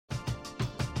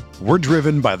We're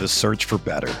driven by the search for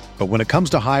better. But when it comes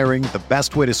to hiring, the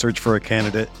best way to search for a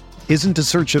candidate isn't to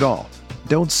search at all.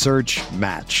 Don't search,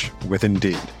 match with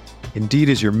Indeed. Indeed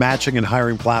is your matching and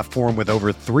hiring platform with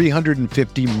over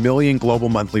 350 million global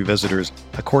monthly visitors,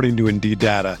 according to Indeed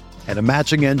data, and a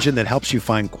matching engine that helps you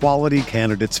find quality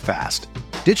candidates fast.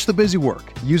 Ditch the busy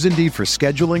work. Use Indeed for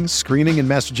scheduling, screening, and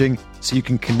messaging so you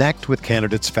can connect with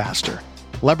candidates faster.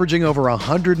 Leveraging over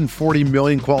 140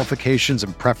 million qualifications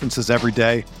and preferences every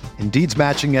day, Indeed's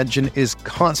matching engine is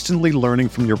constantly learning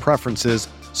from your preferences,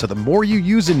 so the more you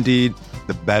use Indeed,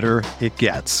 the better it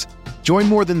gets. Join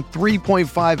more than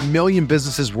 3.5 million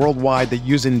businesses worldwide that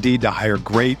use Indeed to hire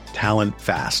great talent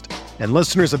fast. And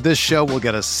listeners of this show will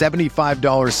get a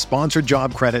 $75 sponsored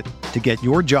job credit to get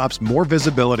your jobs more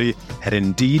visibility at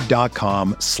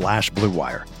Indeed.com/Blue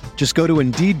Wire. Just go to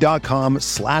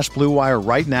Indeed.com/Blue Wire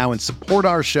right now and support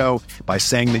our show by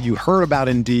saying that you heard about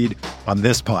Indeed on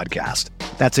this podcast.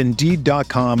 That's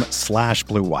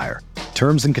Indeed.com/Blue Wire.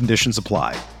 Terms and conditions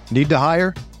apply. Need to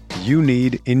hire? You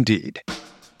need Indeed.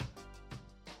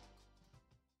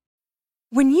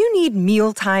 When you need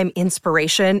mealtime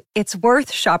inspiration, it's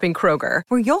worth shopping Kroger,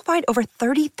 where you'll find over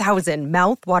 30,000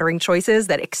 mouth-watering choices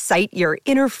that excite your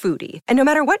inner foodie. And no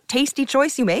matter what tasty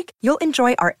choice you make, you'll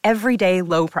enjoy our everyday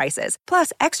low prices,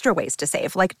 plus extra ways to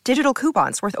save, like digital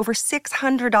coupons worth over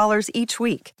 $600 each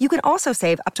week. You can also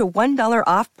save up to $1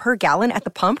 off per gallon at the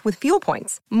pump with fuel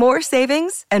points. More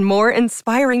savings and more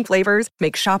inspiring flavors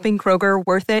make shopping Kroger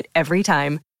worth it every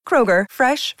time. Kroger,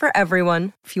 fresh for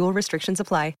everyone. Fuel restrictions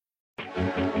apply.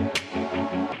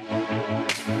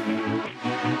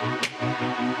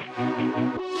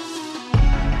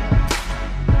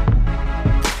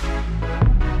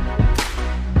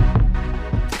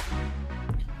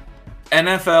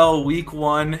 NFL Week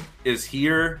 1 is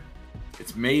here.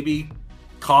 It's maybe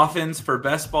coffins for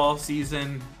best ball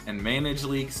season and managed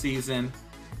league season.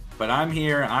 But I'm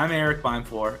here. I'm Eric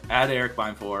Beinfor, at Eric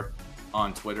Beinfor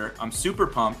on Twitter. I'm super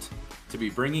pumped to be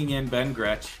bringing in Ben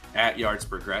Gretch, at Yards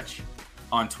Per Gretch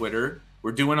on Twitter.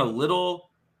 We're doing a little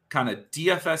kind of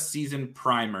DFS season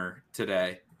primer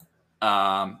today.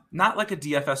 Not like a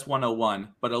DFS 101,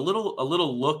 but a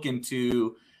little look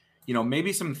into,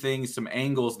 maybe some things, some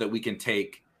angles that we can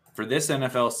take for this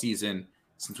NFL season,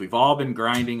 since we've all been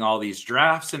grinding all these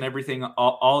drafts and everything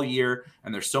all year,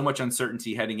 and there's so much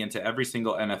uncertainty heading into every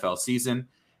single NFL season,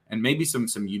 and maybe some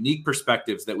unique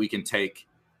perspectives that we can take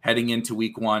heading into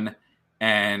Week 1.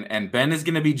 And Ben is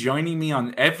going to be joining me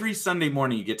on every Sunday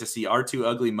morning. You get to see our two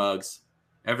ugly mugs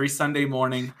every Sunday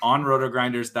morning on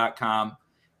rotogrinders.com.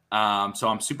 So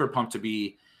I'm super pumped to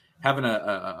be having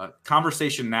a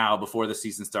conversation now before the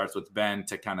season starts with Ben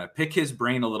to kind of pick his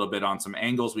brain a little bit on some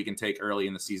angles we can take early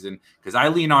in the season, because I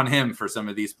lean on him for some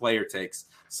of these player takes.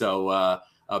 So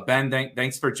Ben,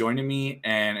 thanks for joining me,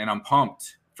 and I'm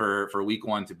pumped for Week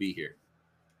 1 to be here.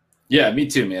 Yeah, me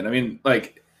too, man. I mean,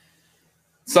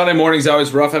 Sunday morning's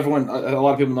always rough. A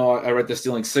lot of people know I write the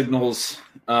Stealing Signals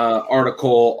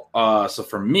article. So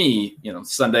for me,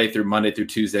 Sunday through Monday through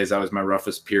Tuesday is always my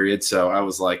roughest period. So I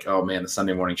was like, oh man, the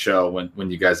Sunday morning show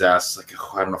when you guys asked,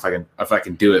 I don't know if I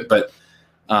can do it, but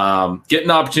getting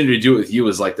the opportunity to do it with you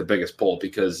is like the biggest pull,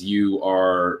 because you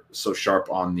are so sharp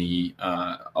on the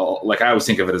I always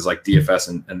think of it as like DFS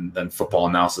and then football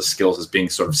analysis skills as being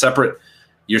sort of separate.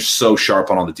 You're so sharp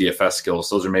on all the DFS skills.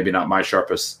 Those are maybe not my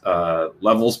sharpest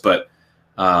levels, but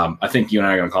I think you and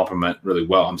I are going to complement really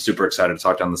well. I'm super excited to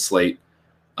talk down the slate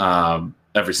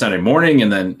every Sunday morning,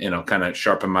 and then, kind of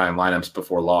sharpen my lineups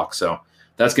before lock. So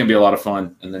that's going to be a lot of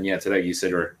fun. And then, today you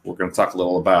said we're going to talk a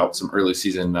little about some early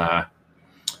season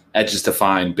edges to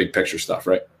find big picture stuff,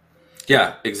 right?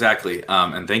 Yeah, exactly.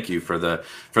 And thank you for the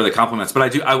compliments.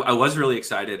 But I was really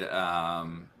excited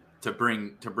to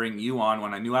bring you on.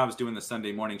 When I knew I was doing the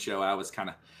Sunday morning show, I was kind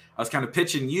of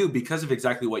pitching you because of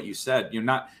exactly what you said.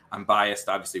 I'm biased.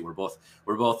 Obviously we're both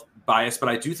biased, but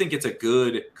I do think it's a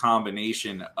good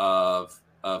combination of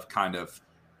kind of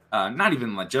not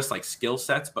even just like skill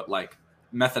sets, but like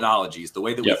methodologies, the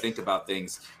way that we think about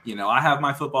things. I have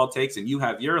my football takes and you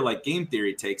have your like game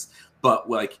theory takes, but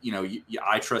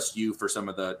I trust you for some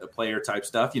of the player type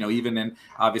stuff, even in,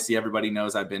 obviously everybody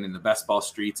knows I've been in the best ball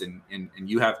streets and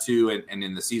you have too, and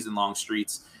in the season long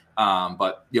streets.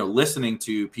 But listening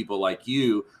to people like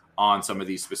you on some of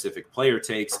these specific player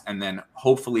takes, and then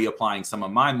hopefully applying some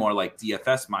of my more like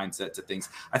DFS mindset to things,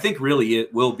 I think really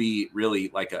it will be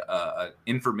really like a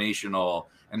informational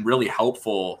and really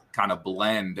helpful kind of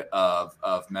blend of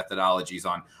methodologies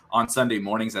on Sunday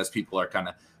mornings as people are kind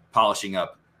of polishing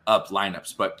up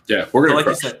lineups. But yeah, we're gonna, like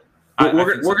you said,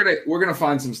 we're gonna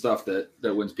find some stuff that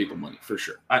wins people money for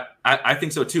sure. I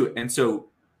think so too. And so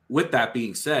with that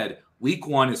being said, week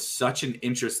one is such an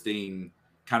interesting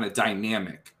kind of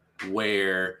dynamic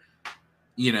where,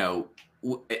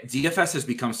 DFS has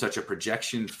become such a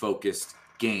projection focused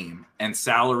game, and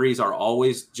salaries are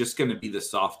always just going to be the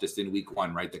softest in week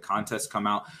one, right? The contests come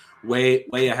out way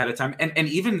ahead of time. And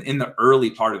even in the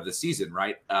early part of the season,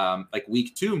 right? Like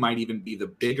week two might even be the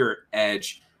bigger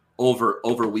edge over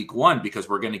week one, because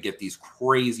we're going to get these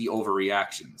crazy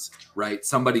overreactions, right?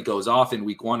 Somebody goes off in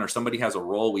week one, or somebody has a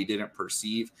role we didn't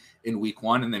perceive in week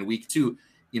one. And then week two,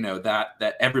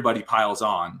 that everybody piles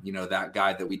on, that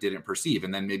guy that we didn't perceive.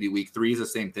 And then maybe week three is the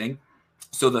same thing.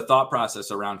 So the thought process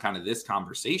around kind of this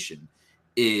conversation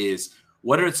is,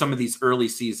 what are some of these early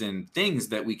season things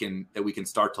that we can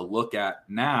start to look at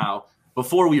now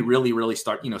before we really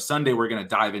start? Sunday, we're going to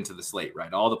dive into the slate,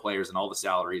 right? All the players and all the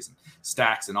salaries and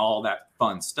stacks and all that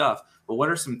fun stuff. But what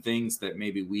are some things that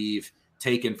maybe we've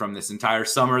taken from this entire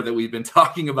summer that we've been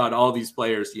talking about all these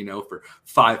players, for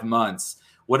 5 months?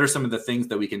 What are some of the things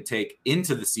that we can take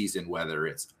into the season, whether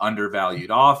it's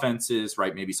undervalued offenses,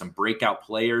 right? Maybe some breakout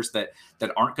players that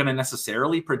aren't going to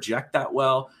necessarily project that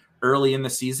well early in the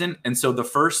season. And so the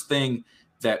first thing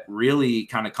that really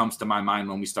kind of comes to my mind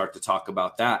when we start to talk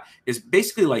about that is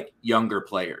basically like younger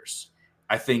players.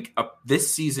 I think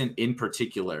this season in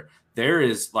particular, there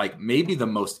is like maybe the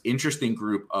most interesting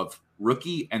group of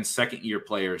rookie and second year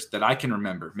players that I can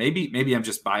remember. Maybe I'm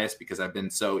just biased because I've been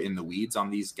so in the weeds on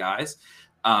these guys.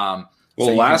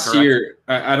 Last year,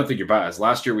 I don't think you're biased.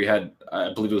 Last year we had,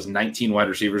 I believe it was 19 wide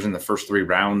receivers in the first 3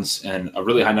 rounds and a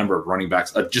really high number of running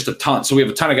backs, just a ton. So we have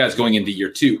a ton of guys going into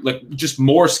year 2, like just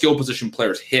more skill position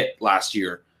players hit last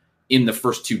year in the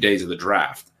first 2 days of the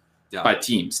draft by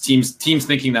teams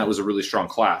thinking that was a really strong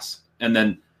class. And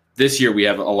then this year we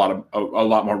have a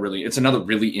lot more really, it's another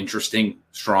really interesting,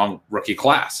 strong rookie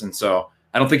class. And so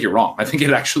I don't think you're wrong. I think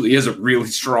it actually is a really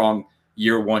strong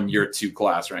year 1, year 2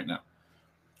 class right now.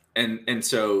 And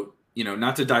so,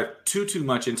 not to dive too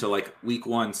much into like week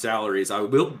 1 salaries, I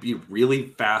will be really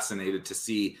fascinated to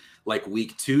see like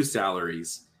week 2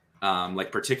 salaries,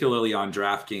 like particularly on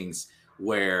DraftKings,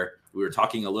 where we were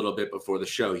talking a little bit before the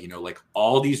show, like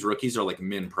all these rookies are like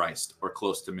min priced or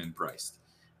close to min priced.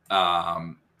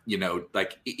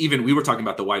 Like even we were talking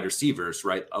about the wide receivers,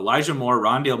 right? Elijah Moore,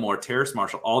 Rondale Moore, Terrace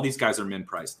Marshall, all these guys are min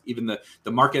priced. Even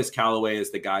the Marquez Callaway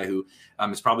is the guy who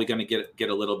is probably going to get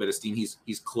a little bit of steam.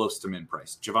 He's close to min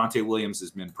priced. Javonte Williams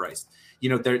is min priced.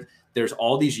 There's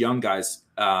all these young guys.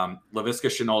 Laviska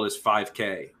Shenault is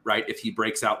 $5K, right? If he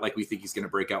breaks out like we think he's going to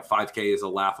break out, $5K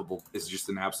is just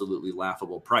an absolutely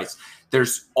laughable price.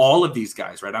 There's all of these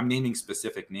guys, right? I'm naming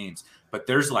specific names, but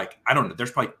there's like, I don't know,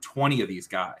 there's probably 20 of these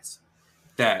guys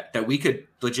that we could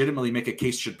legitimately make a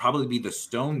case should probably be the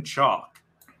stone chalk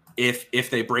if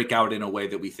they break out in a way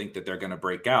that we think that they're going to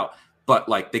break out. But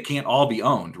like, they can't all be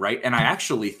owned, right? And I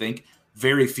actually think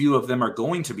very few of them are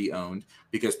going to be owned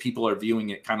because people are viewing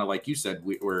it kind of like you said,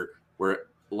 we're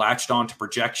latched on to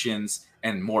projections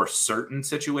and more certain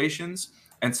situations.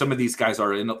 And some of these guys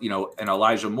are in, and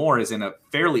Elijah Moore is in a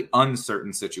fairly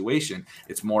uncertain situation.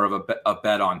 It's more of a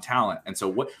bet on talent. And so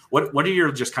what are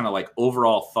your just kind of like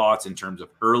overall thoughts in terms of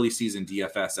early season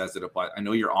DFS as it applies? I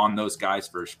know you're on those guys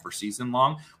for season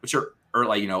long, which are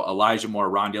early, Elijah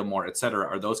Moore, Rondale Moore, et cetera.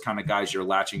 Are those kind of guys you're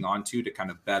latching onto to kind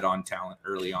of bet on talent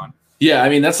early on? Yeah. I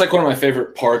mean, that's like one of my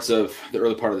favorite parts of the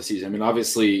early part of the season. I mean,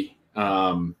 obviously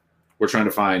we're trying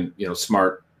to find,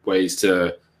 smart ways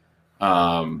to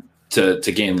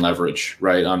gain leverage,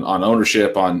 right? On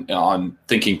ownership, on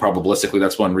thinking probabilistically.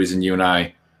 That's one reason you and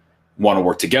I want to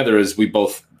work together, is we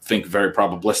both think very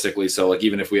probabilistically. So like,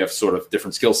 even if we have sort of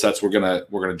different skill sets, we're gonna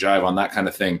jive on that kind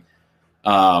of thing.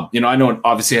 I know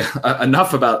obviously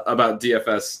enough about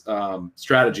DFS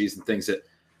strategies and things to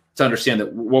understand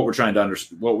that what we're trying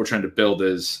to build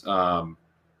is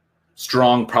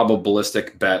strong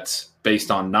probabilistic bets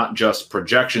based on not just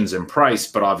projections and price,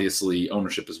 but obviously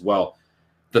ownership as well.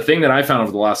 The thing that I found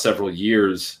over the last several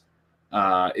years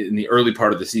in the early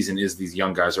part of the season is these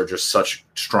young guys are just such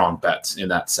strong bets in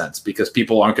that sense, because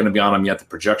people aren't going to be on them yet. The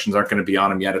projections aren't going to be on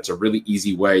them yet. It's a really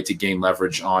easy way to gain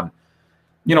leverage on,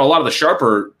 a lot of the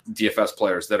sharper DFS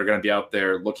players that are going to be out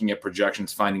there looking at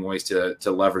projections, finding ways to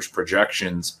leverage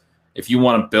projections. If you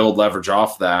want to build leverage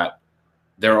off that,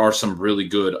 there are some really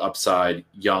good upside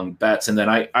young bets. And then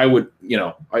I would,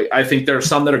 I think there are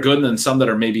some that are good and then some that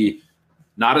are maybe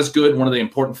not as good. One of the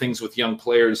important things with young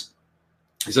players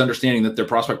is understanding that their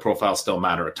prospect profiles still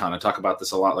matter a ton. I talk about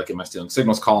this a lot, like in my Stealing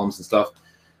Signals columns and stuff,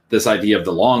 this idea of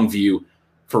the long view.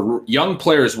 For young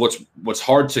players, what's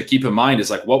hard to keep in mind is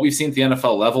like what we've seen at the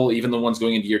NFL level, even the ones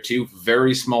going into year 2,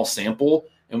 very small sample.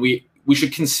 And we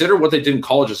should consider what they did in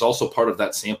college as also part of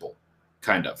that sample.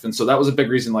 kind of. And so that was a big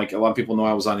reason. Like a lot of people know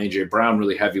I was on AJ Brown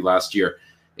really heavy last year.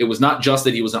 It was not just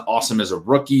that he was awesome as a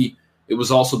rookie. It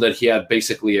was also that he had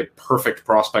basically a perfect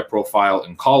prospect profile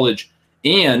in college.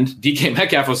 And DK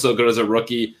Metcalf was so good as a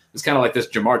rookie. It's kind of like this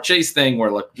Jamar Chase thing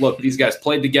where, like, look, these guys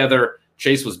played together.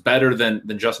 Chase was better than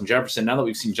Justin Jefferson. Now that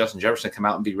we've seen Justin Jefferson come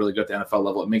out and be really good at the NFL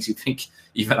level, it makes you think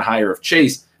even higher of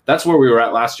Chase. That's where we were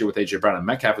at last year with AJ Brown and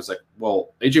Metcalf. It's like,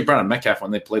 well, AJ Brown and Metcalf, when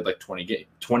they played like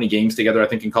 20 games together, I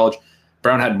think in college,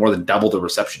 Brown had more than double the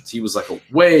receptions. He was like a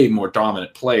way more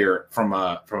dominant player from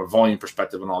a volume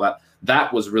perspective and all that.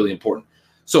 That was really important.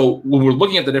 So when we're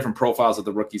looking at the different profiles of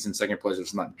the rookies and second players,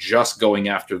 it's not just going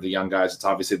after the young guys. It's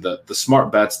obviously the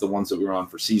smart bets, the ones that we were on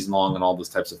for season long and all those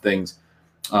types of things.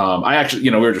 I actually,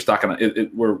 we were just talking,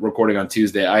 we're recording on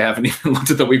Tuesday. I haven't even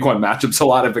looked at the week one matchups a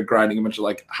lot. I've been grinding a bunch of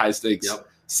like high stakes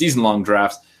season long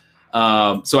drafts.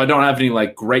 So I don't have any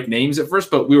like great names at first,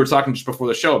 but we were talking just before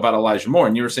the show about Elijah Moore,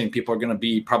 and you were saying people are going to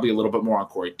be probably a little bit more on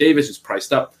Corey Davis, who's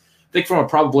priced up. I think from a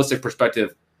probabilistic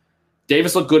perspective,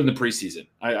 Davis looked good in the preseason.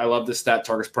 I love this stat,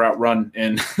 targets per out run.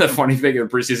 And the funny thing in the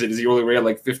preseason is he only ran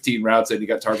like 15 routes and he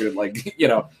got targeted like,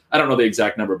 I don't know the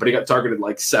exact number, but he got targeted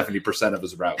like 70% of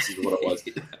his routes is what it was.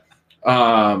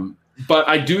 But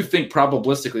I do think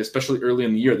probabilistically, especially early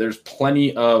in the year, there's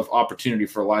plenty of opportunity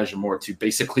for Elijah Moore to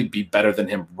basically be better than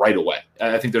him right away.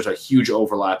 I think there's a huge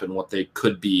overlap in what they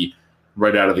could be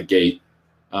right out of the gate.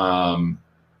 We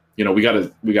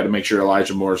got to make sure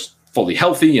Elijah Moore's fully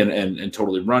healthy and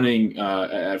totally running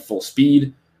at full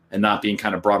speed and not being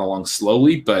kind of brought along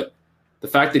slowly. But the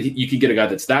fact that you could get a guy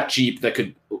that's that cheap that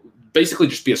could basically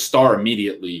just be a star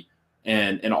immediately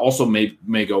and also may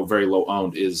go very low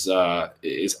owned is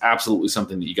absolutely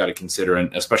something that you got to consider,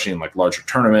 and especially in like larger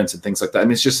tournaments and things like that. I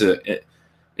mean, it's just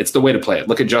it's the way to play it.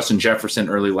 Look at Justin Jefferson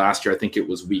early last year. I think it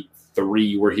was week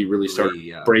 3 where he really started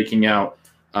breaking out.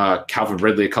 Calvin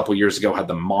Ridley a couple years ago had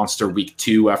the monster week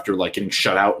 2 after like getting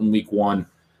shut out in week 1.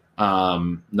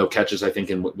 No catches, I think,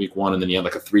 in week 1, and then he had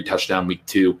like a 3 touchdown week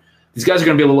 2. These guys are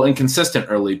going to be a little inconsistent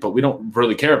early, but we don't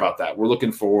really care about that. We're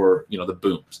looking for the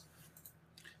booms.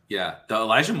 Yeah, the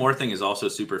Elijah Moore thing is also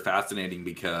super fascinating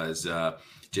because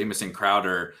Jamison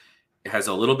Crowder has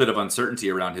a little bit of uncertainty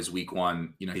around his week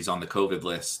 1. He's on the COVID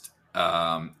list.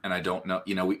 And I don't know,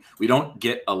 we don't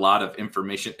get a lot of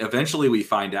information. Eventually we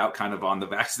find out kind of on the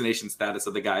vaccination status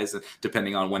of the guys,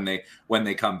 depending on when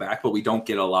they come back, but we don't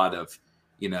get a lot of,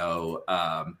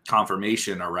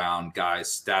 confirmation around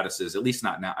guys' statuses, at least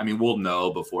not now. I mean, we'll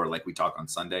know before, like we talk on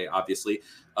Sunday, obviously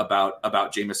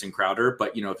about Jamison Crowder,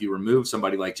 but if you remove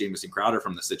somebody like Jamison Crowder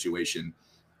from the situation,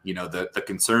 the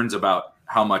concerns about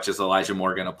how much is Elijah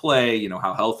Moore going to play,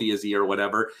 how healthy is he or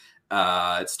whatever,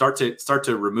 start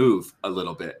to remove a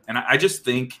little bit. And I just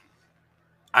think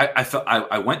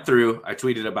I went through, I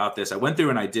tweeted about this. I went through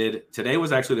and today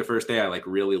was actually the first day I like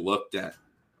really looked at,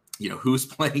 who's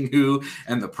playing who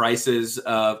and the prices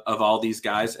of all these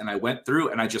guys. And I went through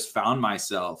and I just found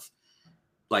myself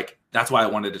like, that's why I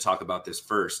wanted to talk about this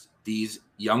first. These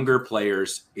younger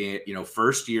players,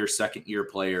 first year, second year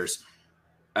players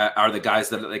are the guys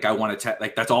that like, I want to tag.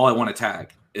 Like, that's all I want to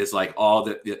tag. Is like all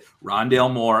the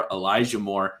Rondale Moore, Elijah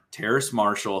Moore, Terrace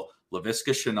Marshall,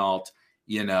 Laviska Shenault,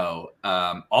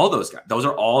 all those guys. Those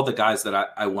are all the guys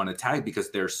that I want to tag because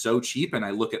they're so cheap. And I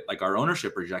look at like our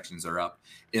ownership projections are up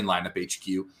in Lineup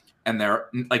HQ, and they're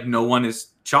like no one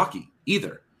is chalky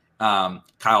either.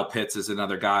 Kyle Pitts is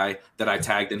another guy that I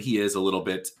tagged, and he is a little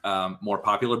bit more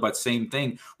popular. But same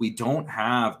thing, we don't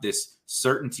have this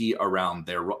certainty around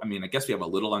their. I mean, I guess we have a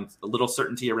little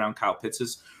certainty around Kyle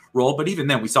Pitts's role, but even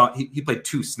then we saw he played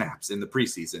 2 snaps in the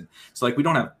preseason. So like we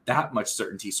don't have that much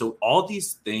certainty. So all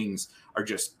these things are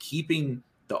just keeping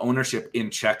the ownership in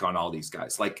check on all these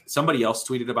guys. Like somebody else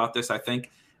tweeted about this, I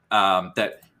think,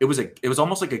 that it was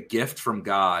almost like a gift from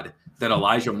God that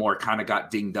Elijah Moore kind of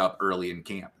got dinged up early in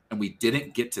camp and we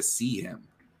didn't get to see him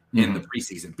in the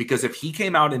preseason, because if he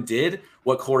came out and did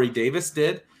what Corey Davis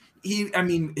did,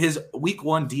 his week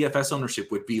 1 DFS ownership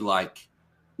would be like,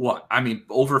 what? I mean,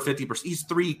 over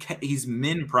 50%. He's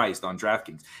min priced on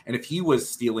DraftKings. And if he was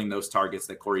stealing those targets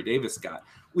that Corey Davis got,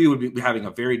 we would be having a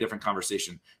very different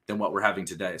conversation than what we're having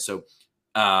today. So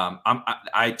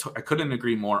I couldn't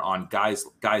agree more on guys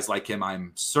like him.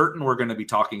 I'm certain we're going to be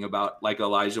talking about like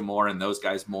Elijah Moore and those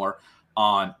guys more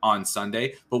on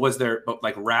Sunday. But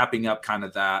like wrapping up kind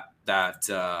of that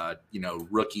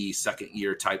rookie second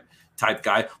year type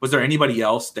guy, was there anybody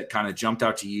else that kind of jumped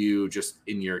out to you just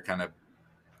in your kind of,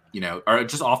 or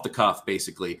just off the cuff,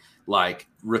 basically, like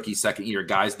rookie second year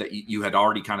guys that you had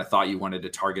already kind of thought you wanted to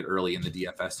target early in the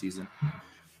DFS season?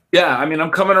 Yeah, I mean,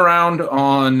 I'm coming around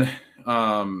on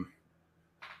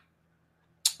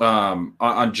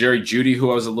on Jerry Jeudy,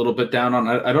 who I was a little bit down on.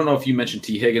 I don't know if you mentioned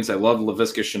T. Higgins. I love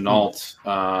Laviska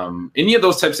Shenault. Any of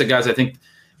those types of guys, I think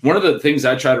one of the things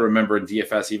I try to remember in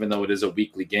DFS, even though it is a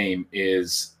weekly game,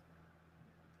 is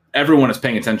everyone is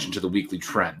paying attention to the weekly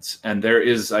trends. And there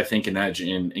is, I think, an edge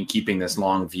in keeping this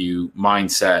long view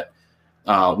mindset.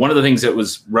 One of the things that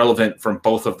was relevant from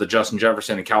both of the Justin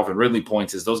Jefferson and Calvin Ridley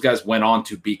points is those guys went on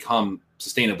to become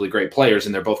sustainably great players,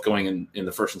 and they're both going in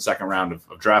the first and second round of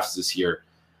drafts this year.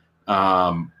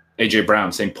 AJ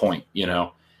Brown, same point,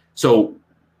 So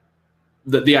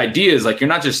the idea is, like, you're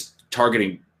not just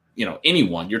targeting,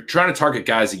 anyone. You're trying to target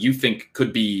guys that you think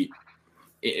could be,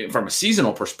 from a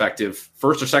seasonal perspective,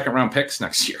 first or second round picks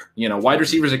next year. Wide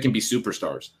receivers that can be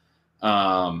superstars.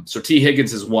 So T.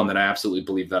 Higgins is one that I absolutely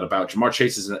believe that about. Jamar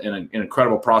Chase is an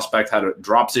incredible prospect, had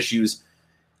drops issues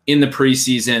in the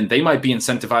preseason. They might be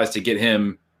incentivized to get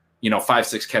him,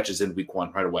 5-6 catches in week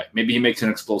 1 right away. Maybe he makes an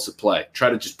explosive play. Try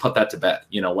to just put that to bed,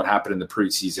 what happened in the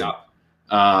preseason.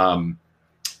 Yeah.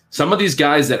 Some of these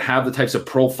guys that have the types of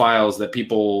profiles that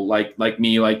people like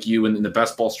me, like you, and in the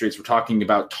best ball streets we're talking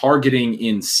about targeting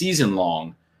in season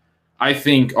long, I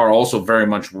think are also very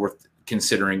much worth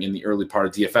considering in the early part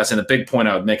of DFS. And a big point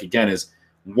I would make again is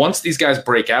once these guys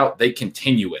break out, they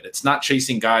continue it. It's not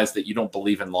chasing guys that you don't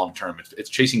believe in long term. It's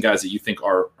chasing guys that you think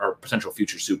are potential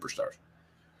future superstars.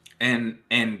 And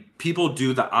people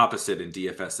do the opposite in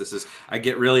DFS. I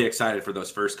get really excited for those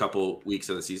first couple weeks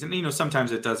of the season.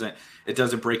 Sometimes it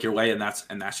doesn't break your way, and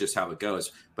that's just how it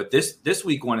goes. But this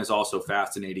week 1 is also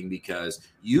fascinating because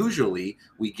usually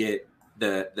we get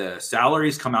the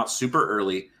salaries come out super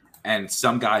early and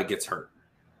some guy gets hurt,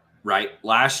 right?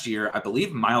 Last year, I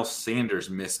believe Miles Sanders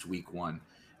missed week 1.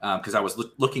 Because I was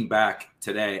looking back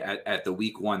today at the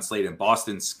week 1 slate, and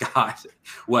Boston Scott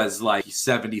was like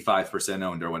 75%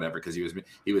 owned or whatever because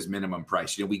he was minimum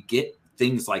price. We get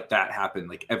things like that happen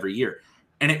like every year,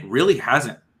 and it really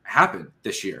hasn't happened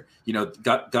this year.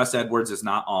 Gus Edwards is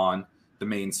not on the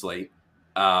main slate.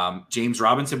 James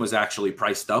Robinson was actually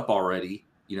priced up already.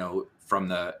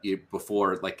 From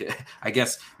before, like, I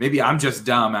guess maybe I'm just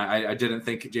dumb. I didn't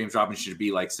think James Robinson should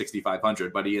be like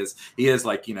 6,500, but he is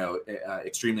like,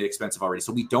 extremely expensive already.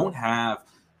 So we don't have,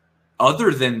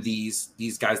 other than these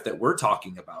guys that we're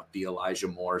talking about, the Elijah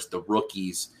Moores, the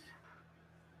rookies,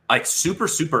 like super,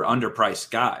 super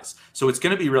underpriced guys. So it's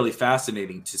going to be really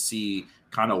fascinating to see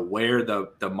kind of where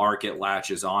the market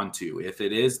latches onto. If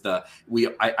it is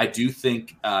I do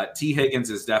think T. Higgins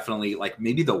is definitely like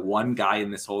maybe the one guy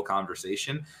in this whole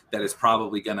conversation that is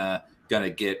probably gonna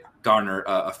garner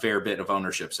a fair bit of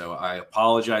ownership. So I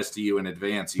apologize to you in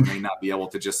advance. You may not be able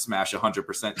to just smash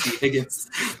 100% T. Higgins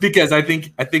because I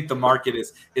think the market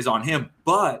is on him.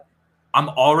 But I'm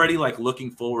already like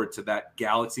looking forward to that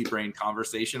Galaxy Brain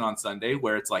conversation on Sunday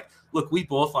where it's like, look, we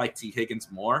both like T. Higgins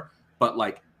more, but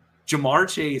like Jamar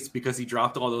Chase, because he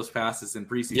dropped all those passes in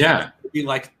preseason, be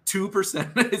like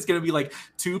 2%. It's going to be like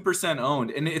 2%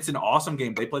 owned, and it's an awesome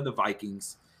game. They play the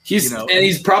Vikings. He's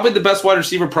probably the best wide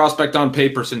receiver prospect on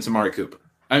paper since Amari Cooper.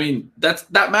 I mean,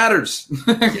 that matters.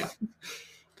 Yeah,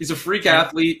 he's a freak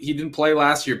athlete. He didn't play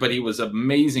last year, but he was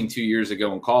amazing 2 years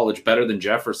ago in college. Better than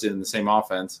Jefferson in the same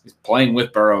offense. He's playing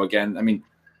with Burrow again. I mean.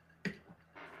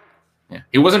 Yeah,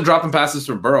 he wasn't dropping passes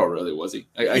from Burrow, really, was he?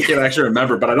 I can't actually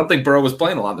remember, but I don't think Burrow was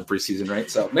playing a lot in the preseason,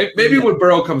 right? So maybe when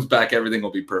Burrow comes back, everything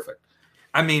will be perfect.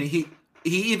 I mean, he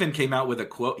even came out with a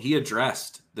quote. He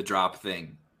addressed the drop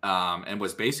thing and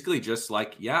was basically just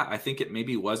like, yeah, I think it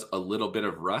maybe was a little bit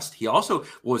of rust. He also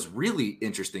was really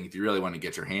interesting if you really want to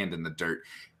get your hand in the dirt.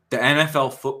 The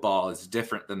NFL football is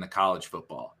different than the college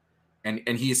football. And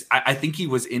I think he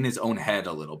was in his own head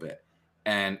a little bit.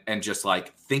 And just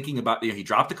like thinking about, he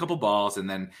dropped a couple balls and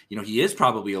then, he is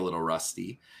probably a little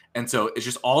rusty. And so it's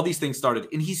just all these things started,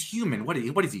 and he's human. What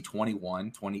is he,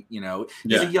 21, 20,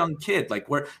 he's a young kid. Like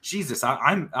Jesus,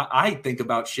 I think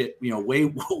about shit,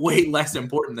 way, way less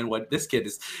important than what this kid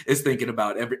is thinking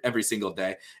about every single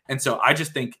day. And so I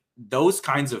just think those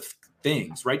kinds of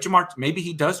things, right? Jamar, maybe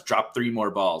he does drop 3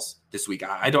 more balls this week.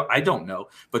 I don't know,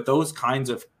 but those kinds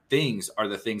of things are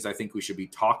the things I think we should be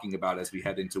talking about as we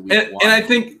head into week 1. And I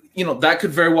think, that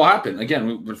could very well happen.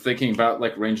 Again, we're thinking about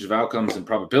like range of outcomes and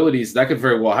probabilities. That could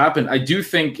very well happen. I do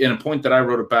think, in a point that I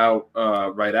wrote about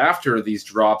right after these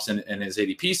drops and his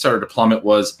ADP started to plummet,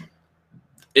 was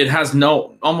it has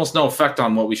almost no effect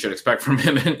on what we should expect from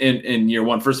him in year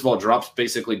 1. First of all, drops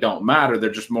basically don't matter.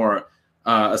 They're just more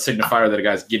a signifier that a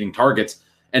guy's getting targets.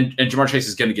 And Jamar Chase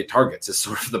is going to get targets is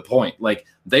sort of the point. Like,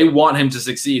 they want him to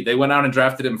succeed. They went out and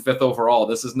drafted him 5th overall.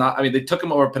 This is not – they took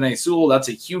him over Penei Sewell. That's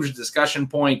a huge discussion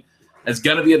point. It's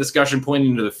going to be a discussion point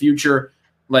into the future.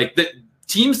 Like,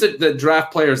 teams that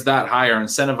draft players that high are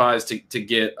incentivized to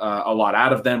get a lot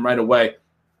out of them right away.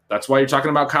 That's why you're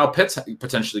talking about Kyle Pitts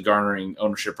potentially garnering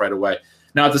ownership right away.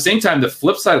 Now, at the same time, the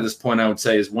flip side of this point, I would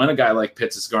say, is when a guy like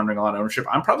Pitts is garnering a lot of ownership,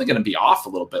 I'm probably going to be off a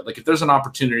little bit. Like if there's an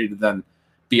opportunity to then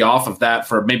be off of that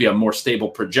for maybe a more stable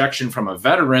projection from a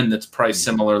veteran that's priced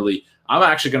similarly, I'm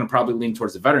actually going to probably lean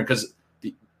towards the veteran because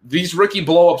these rookie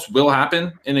blowups will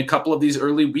happen in a couple of these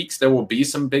early weeks. There will be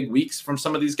some big weeks from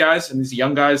some of these guys and these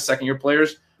young guys, second-year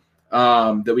players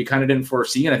that we kind of didn't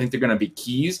foresee, and I think they're going to be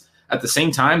keys. At the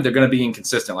same time, they're going to be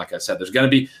inconsistent, like I said. There's going to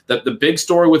be the big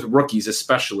story with rookies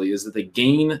especially is that they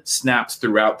gain snaps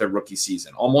throughout their rookie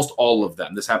season, almost all of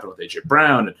them. This happened with A.J.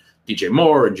 Brown and DJ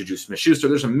Moore and Juju Smith-Schuster.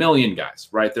 There's a million guys,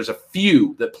 right? There's a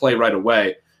few that play right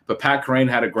away, but Pat Kerrane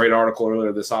had a great article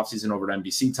earlier this offseason over at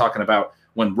NBC talking about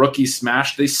when rookies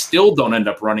smash, they still don't end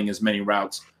up running as many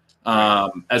routes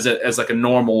as like a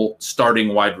normal starting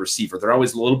wide receiver. They're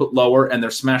always a little bit lower, and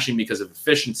they're smashing because of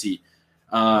efficiency.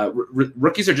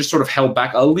 Rookies are just sort of held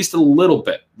back at least a little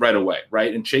bit right away,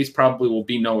 right? And Chase probably will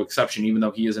be no exception, even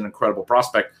though he is an incredible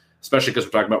prospect, especially because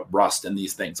we're talking about rust and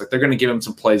these things. Like they're going to give him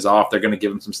some plays off. They're going to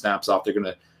give him some snaps off. They're going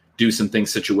to do some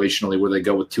things situationally where they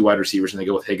go with two wide receivers and they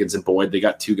go with Higgins and Boyd. They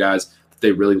got two guys that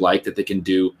they really like that they can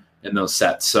do in those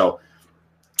sets. So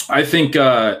I think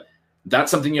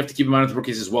that's something you have to keep in mind with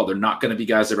rookies as well. They're not going to be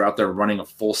guys that are out there running a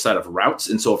full set of routes.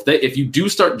 And so if you do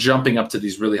start jumping up to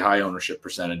these really high ownership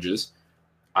percentages,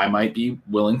 I might be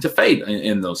willing to fade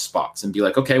in those spots and be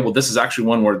like, okay, well, this is actually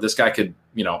one where this guy could,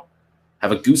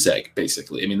 have a goose egg,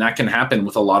 basically. I mean, that can happen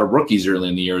with a lot of rookies early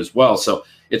in the year as well. So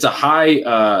it's a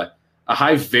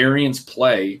high variance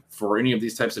play for any of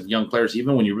these types of young players,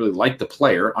 even when you really like the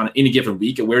player on any given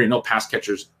week. And we already know pass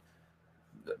catchers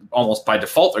almost by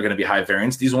default are going to be high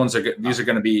variance. These are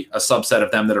going to be a subset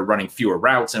of them that are running fewer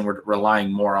routes and we're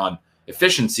relying more on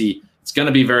efficiency. It's going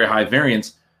to be very high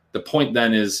variance. The point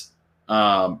then is,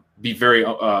 be very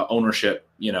ownership,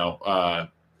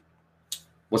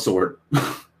 what's the word?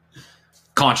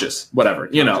 Conscious, whatever,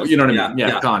 you know what I mean?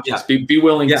 Yeah, conscious. Yeah. Be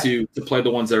willing to play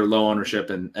the ones that are low ownership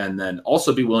and then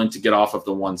also be willing to get off of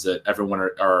the ones that everyone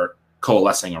are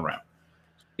coalescing around.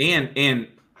 And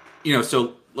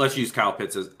so let's use Kyle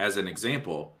Pitts as an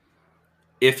example.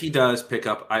 If he does pick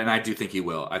up, and I do think he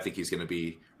will, I think he's going to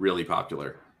be really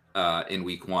popular in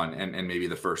week one and maybe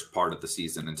the first part of the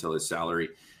season until his salary.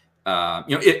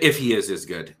 If he is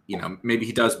good, maybe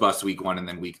he does bust week one and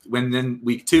then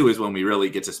week two is when we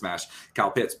really get to smash Kyle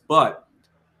Pitts. But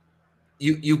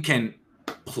you can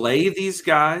play these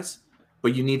guys,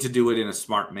 but you need to do it in a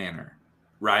smart manner,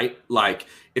 right? Like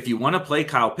if you want to play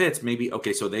Kyle Pitts, maybe,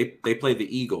 okay, so they play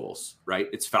the Eagles, right?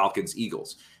 It's Falcons,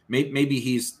 Eagles. Maybe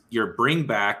he's your bring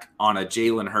back on a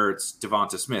Jalen Hurts,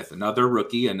 Devonta Smith, another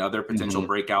rookie, another potential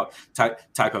breakout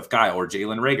type of guy, or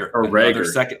Jalen Reagor,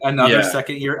 another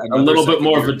second year, a little bit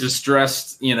more of a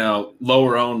distressed,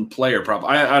 lower owned player. Probably,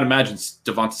 I'd imagine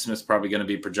Devonta Smith's probably going to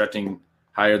be projecting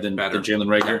higher than Jalen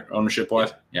Reagor ownership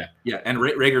wise. Yeah. And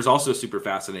Rager's also super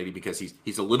fascinating because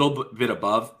he's a little bit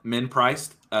above min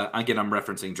priced. Again, I'm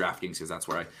referencing DraftKings because that's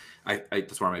where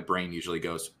that's where my brain usually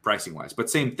goes pricing wise. But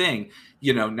same thing,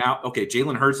 now, okay,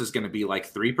 Jalen Hurts is going to be like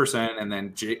 3% and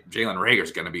then Jalen Reagor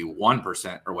is going to be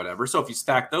 1% or whatever. So if you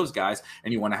stack those guys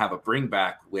and you want to have a bring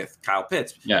back with Kyle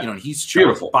Pitts, he's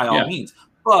beautiful by all means.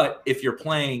 But if you're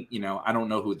playing, I don't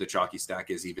know who the chalky stack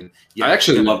is even yet. I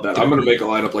actually love that. I'm going to make a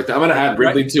lineup like that. I'm going to add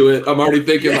Ridley to it. I'm already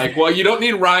thinking you don't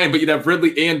need Ryan, but you'd have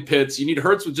Ridley and Pitts. You need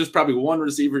Hurts with just probably one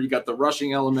receiver. You got the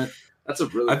rushing element. That's a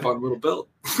really fun little build.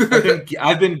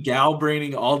 I've been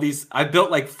gal-braining all these. I built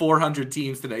like 400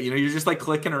 teams today. You're just like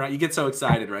clicking around. You get so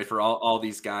excited, right, for all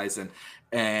these guys.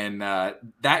 And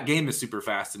that game is super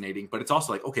fascinating. But it's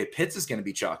also like, okay, Pitts is going to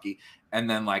be chalky. And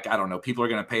then, I don't know, people are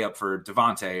going to pay up for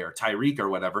Devontae or Tyreek or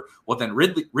whatever. Well, then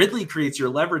Ridley creates your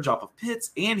leverage off of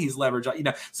Pitts, and he's leverage,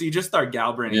 so you just start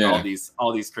gal-braining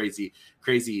all these crazy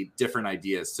different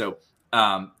ideas. So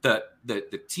the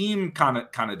team kind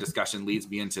of discussion leads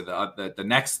me into the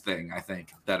next thing I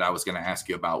think that I was going to ask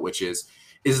you about, which is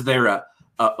there a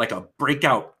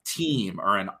breakout team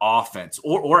or an offense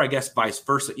or I guess vice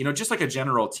versa, just like a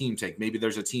general team take. Maybe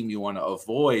there's a team you want to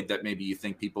avoid that maybe you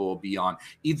think people will be on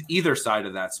either side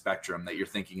of that spectrum that you're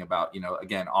thinking about,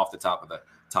 again, off the top of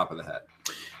the head.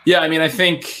 Yeah. I mean, I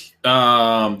think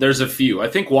there's a few. I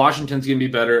think Washington's going to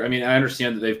be better. I mean, I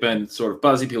understand that they've been sort of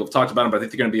buzzy. People have talked about them, but I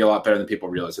think they're going to be a lot better than people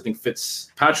realize. I think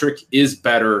Fitzpatrick is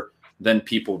better than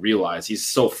people realize. He's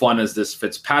so fun as this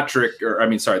this Fitzmagic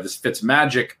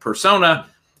persona.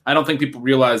 I don't think people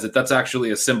realize that that's actually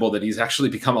a symbol that he's actually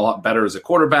become a lot better as a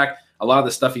quarterback. A lot of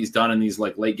the stuff he's done in these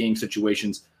late game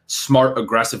situations, smart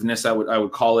aggressiveness, I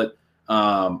would call it.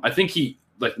 I think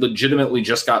like legitimately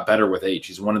just got better with age.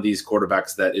 He's one of these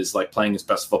quarterbacks that is like playing his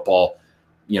best football,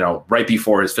 right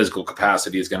before his physical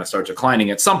capacity is going to start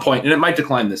declining at some point, and it might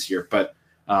decline this year, but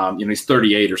he's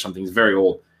 38 or something. He's very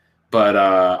old. But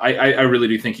I really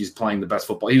do think he's playing the best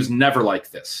football. He was never like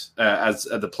this as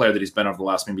the player that he's been over the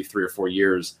last maybe 3 or 4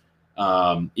 years,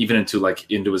 even into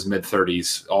his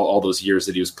mid-30s, all those years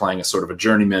that he was playing as sort of a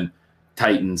journeyman,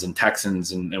 Titans and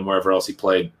Texans and wherever else he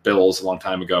played, Bills a long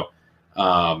time ago.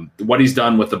 What he's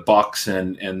done with the Bucs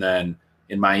and then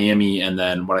in Miami, and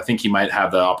then what I think he might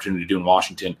have the opportunity to do in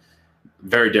Washington,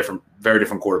 very different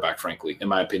quarterback, frankly, in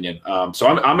my opinion. So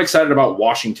I'm excited about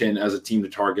Washington as a team to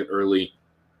target early.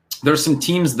 There's some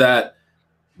teams that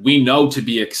we know to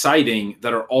be exciting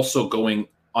that are also going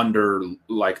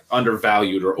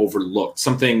undervalued or overlooked.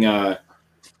 Something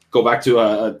go back to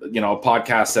a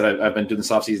podcast that I've been doing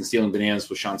this offseason, Stealing Bananas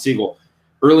with Sean Siegel.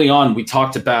 Early on, we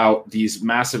talked about these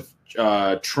massive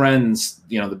trends,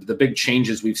 the big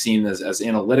changes we've seen as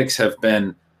analytics have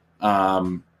been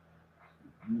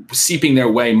seeping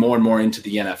their way more and more into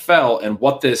the NFL, and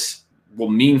what this will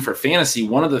mean for fantasy.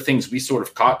 One of the things we sort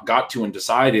of got to and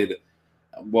decided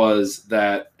was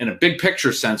that in a big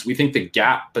picture sense, we think the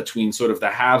gap between sort of the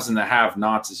haves and the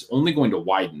have-nots is only going to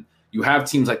widen. You have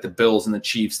teams like the Bills and the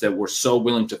Chiefs that were so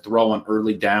willing to throw on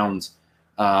early downs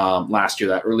last year.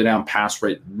 That early down pass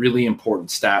rate, really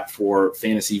important stat for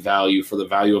fantasy value, for the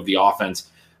value of the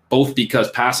offense, both because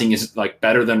passing is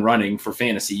better than running for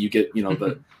fantasy. You get,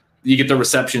 you get the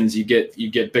receptions, you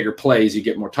get bigger plays, you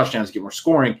get more touchdowns, you get more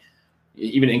scoring.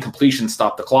 Even incompletion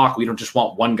stop the clock. We don't just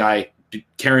want one guy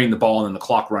carrying the ball and then the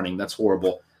clock running. That's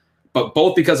horrible. But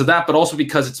both because of that, but also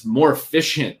because it's more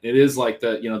efficient. It is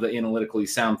the analytically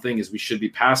sound thing is we should be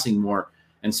passing more.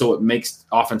 And so it makes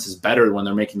offenses better when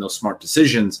they're making those smart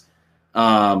decisions.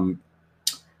 And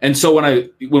so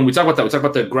when we talk about that, we talk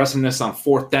about the aggressiveness on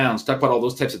fourth downs, talk about all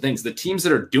those types of things. The teams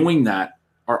that are doing that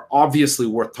are obviously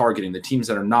worth targeting. The teams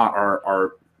that are not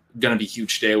are going to be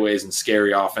huge stayaways and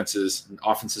scary offenses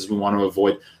we want to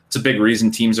avoid. It's a big reason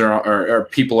teams are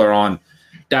people are on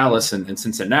Dallas and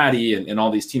Cincinnati and all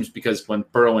these teams, because when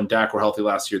Burrow and Dak were healthy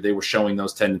last year, they were showing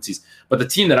those tendencies. But the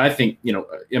team that I think,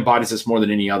 embodies this more than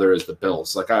any other is the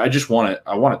Bills. I want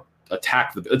to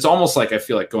attack it's almost like I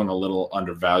feel like going a little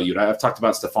undervalued. I've talked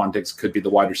about Stephon Diggs could be the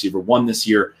wide receiver 1 this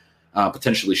year,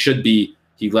 potentially should be.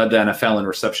 He led the NFL in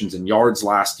receptions and yards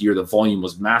last year. The volume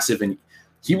was massive, and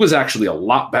he was actually a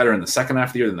lot better in the second half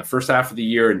of the year than the first half of the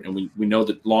year. And we know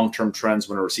that long-term trends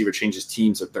when a receiver changes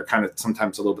teams, they're kind of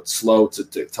sometimes a little bit slow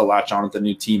to latch on with the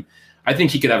new team. I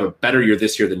think he could have a better year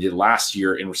this year than he did last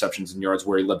year in receptions and yards,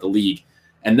 where he led the league.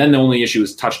 And then the only issue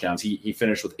is touchdowns. He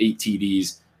finished with 8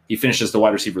 TDs. He finished as the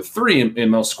wide receiver 3 in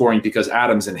most scoring, because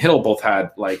Adams and Hill both had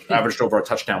averaged over a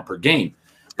touchdown per game.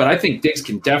 But I think Diggs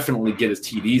can definitely get his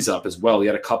TDs up as well. He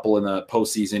had a couple in the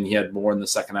postseason. He had more in the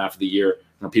second half of the year.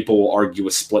 People will argue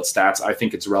with split stats. I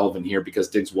think it's relevant here because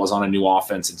Diggs was on a new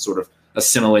offense and sort of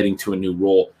assimilating to a new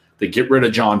role. They get rid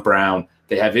of John Brown.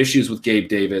 They have issues with Gabe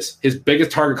Davis. His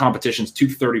biggest target competition is 2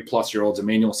 30-plus-year-olds,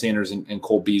 Emmanuel Sanders and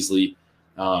Cole Beasley.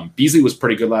 Beasley was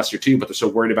pretty good last year too, but they're so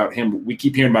worried about him. We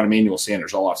keep hearing about Emmanuel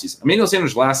Sanders all offseason. Emmanuel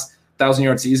Sanders' last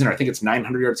 1,000-yard season, or I think it's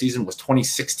 900-yard season, was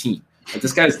 2016.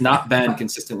 This guy has not been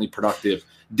consistently productive.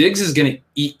 Diggs is going to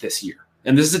eat this year,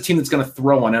 and this is a team that's going to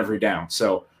throw on every down.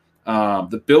 So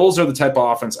the Bills are the type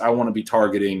of offense I want to be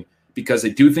targeting because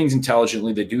they do things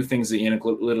intelligently. They do things the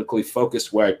analytically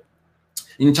focused way.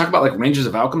 And you talk about ranges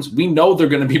of outcomes. We know they're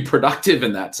going to be productive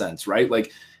in that sense, right?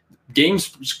 Game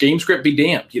script be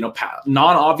damned.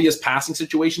 Non-obvious passing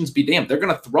situations be damned. They're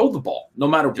going to throw the ball no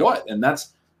matter what, and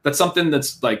that's something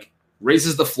that's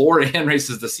raises the floor and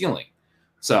raises the ceiling.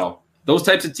 So those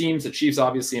types of teams, the Chiefs,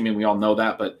 obviously, we all know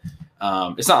that, but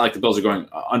it's not like the Bills are going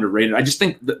underrated. I just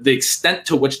think the extent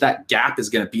to which that gap is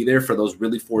going to be there for those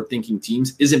really forward-thinking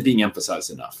teams isn't being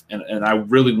emphasized enough. And I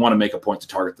really want to make a point to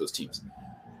target those teams.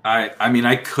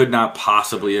 I could not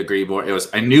possibly agree more.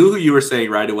 I knew who you were saying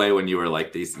right away when you were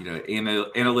these,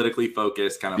 analytically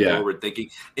focused, kind of forward-thinking,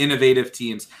 innovative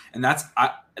teams. And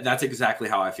that's exactly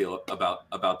how I feel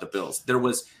about the Bills. There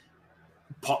was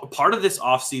part of this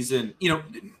offseason,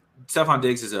 Stephon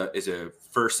Diggs is a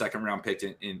first, second round pick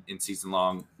in season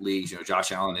long leagues.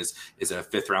 Josh Allen is a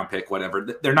 5th round pick,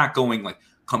 whatever. They're not going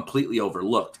completely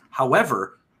overlooked.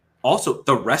 However, also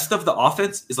the rest of the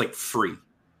offense is free.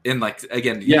 And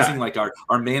using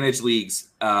our managed leagues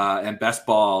and best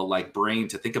ball brain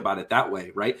to think about it that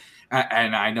way, right?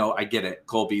 And I know I get it.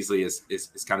 Cole Beasley is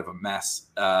kind of a mess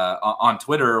on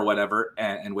Twitter or whatever,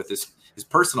 and with his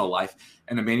personal life.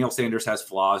 And Emmanuel Sanders has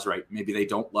flaws, right? Maybe they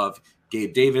don't love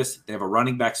Gabe Davis. They have a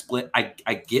running back split.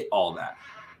 I get all that.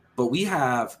 But we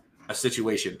have a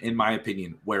situation, in my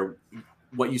opinion, where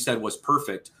what you said was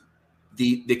perfect.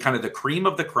 The kind of the cream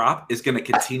of the crop is going to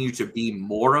continue to be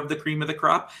more of the cream of the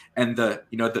crop, and the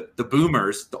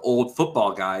boomers, the old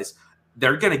football guys,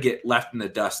 they're going to get left in the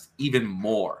dust even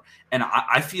more. And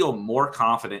I feel more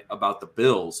confident about the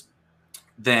Bills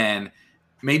than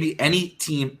maybe any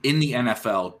team in the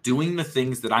NFL doing the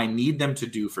things that I need them to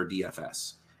do for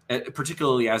DFS,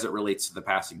 particularly as it relates to the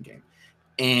passing game.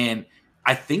 And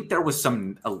I think there was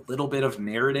a little bit of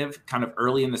narrative kind of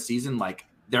early in the season, like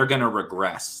they're going to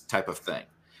regress type of thing.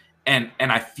 And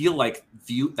I feel like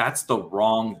that's the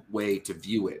wrong way to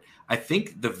view it. I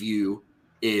think the view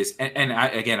is,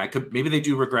 I could, maybe they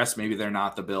do regress, maybe they're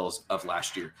not the Bills of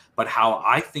last year, but how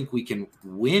I think we can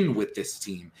win with this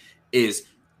team is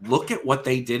look at what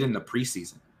they did in the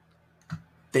preseason.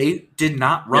 They did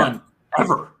not run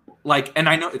ever. Like, and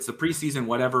I know it's the preseason,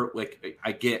 whatever, like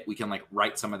I get, we can like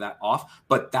write some of that off,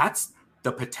 but that's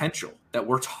the potential that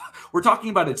we're talking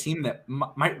about a team that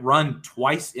might run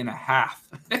twice in a half.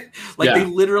 They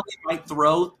literally might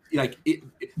throw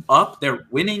up. They're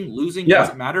winning, losing,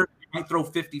 doesn't matter. They might throw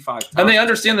 55 times. And they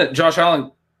understand that Josh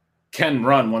Allen can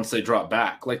run once they drop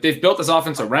back. Like they've built this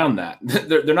offense around that.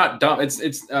 They're not dumb.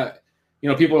 It's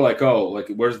people are like, oh, like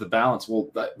where's the balance?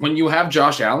 Well, when you have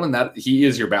Josh Allen, that he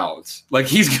is your balance. Like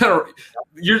he's gonna.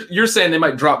 You're saying they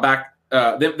might drop back.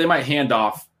 They might hand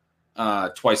off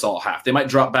twice all half. They might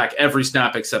drop back every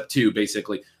snap except 2.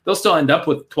 Basically, they'll still end up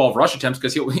with 12 rush attempts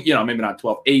because he'll, maybe not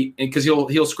 12, 8, because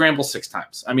he'll scramble 6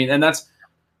 times. I mean, and that's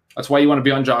why you want to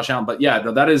be on Josh Allen. But yeah,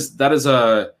 no, that is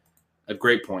a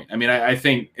great point. I mean, I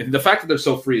think the fact that they're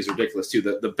so free is ridiculous too.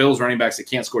 The Bills running backs that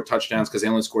can't score touchdowns because they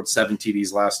only scored 7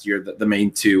 TDs last year, the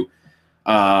main 2.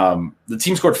 The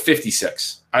team scored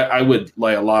 56. I would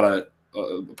lay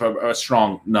a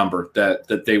strong number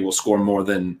that they will score more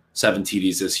than 7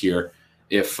 TDs this year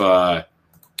if the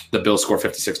Bills score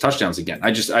 56 touchdowns again.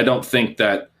 I don't think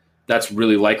that's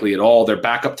really likely at all. Their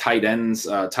backup tight ends,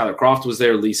 Tyler Kroft was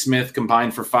there. Lee Smith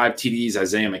combined for 5 TDs.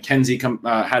 Isaiah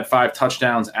McKenzie had 5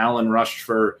 touchdowns. Allen rushed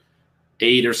for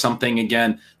 8 or something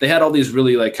again. They had all these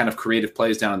really like kind of creative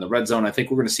plays down in the red zone. I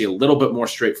think we're going to see a little bit more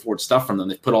straightforward stuff from them.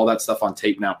 They've put all that stuff on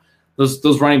tape now.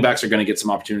 Those running backs are going to get some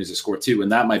opportunities to score too,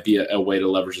 and that might be a way to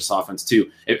leverage this offense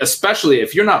too. Especially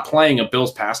if you're not playing a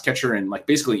Bills pass catcher in like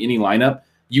basically any lineup,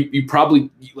 you probably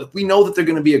we know that they're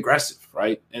going to be aggressive,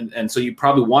 right? And so you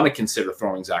probably want to consider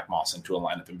throwing Zach Moss into a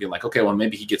lineup and being like, okay, well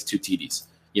maybe he gets 2 TDs,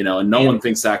 and no one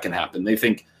thinks that can happen. They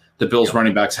think the Bills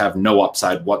running backs have no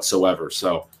upside whatsoever.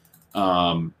 So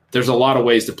there's a lot of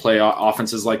ways to play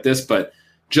offenses like this, but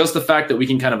just the fact that we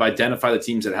can kind of identify the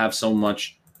teams that have so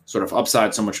much sort of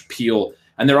upside, so much appeal.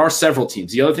 And there are several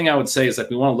teams. The other thing I would say is that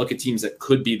we want to look at teams that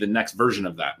could be the next version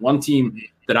of that. One team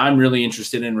that I'm really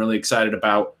interested in, really excited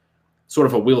about, sort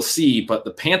of a we'll see, but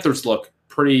the Panthers look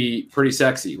pretty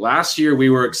sexy. Last year, we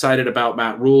were excited about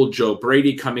Matt Rule, Joe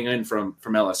Brady coming in from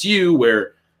LSU,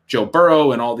 where Joe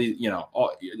Burrow and all these,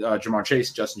 Jamar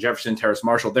Chase, Justin Jefferson, Terrace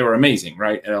Marshall, they were amazing,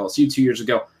 right? At LSU 2 years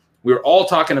ago. We were all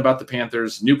talking about the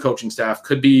Panthers, new coaching staff,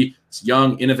 could be this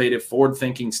young, innovative,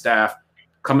 forward-thinking staff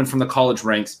coming from the college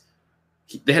ranks.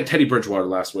 They had Teddy Bridgewater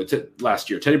last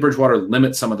year. Teddy Bridgewater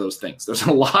limits some of those things. There's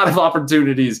a lot of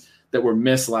opportunities that were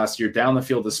missed last year, down the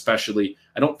field especially.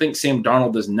 I don't think Sam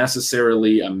Darnold is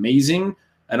necessarily amazing.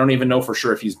 I don't even know for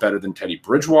sure if he's better than Teddy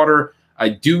Bridgewater. I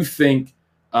do think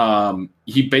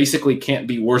he basically can't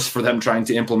be worse for them trying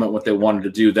to implement what they wanted to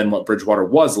do than what Bridgewater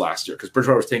was last year, because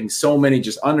Bridgewater was taking so many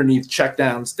just underneath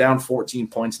checkdowns, down 14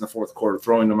 points in the fourth quarter,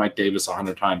 throwing to Mike Davis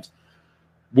 100 times.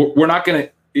 We're not going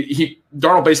to –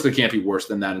 Darnold basically can't be worse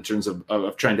than that in terms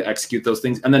of trying to execute those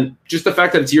things. And then just the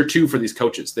fact that it's year 2 for these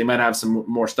coaches, they might have some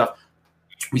more stuff.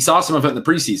 We saw some of it in the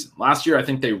preseason. Last year, I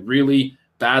think they really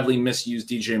badly misused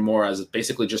DJ Moore as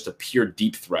basically just a pure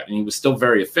deep threat, and he was still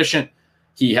very efficient.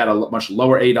 He had a much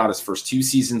lower ADOT his first 2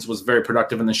 seasons, was very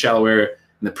productive in the shallow area.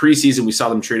 In the preseason, we saw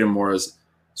them treat him more as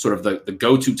sort of the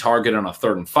go-to target on a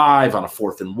 3rd and 5, on a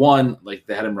 4th and 1. Like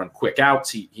they had him run quick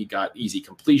outs. He got easy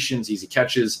completions, easy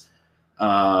catches.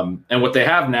 And what they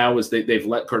have now is they've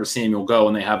let Curtis Samuel go,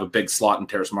 and they have a big slot in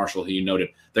Terrace Marshall, who you noted.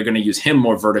 They're going to use him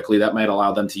more vertically. That might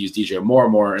allow them to use DJ Moore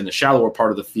more in the shallower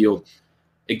part of the field.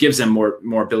 It gives them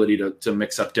more ability to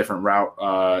mix up different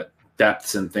route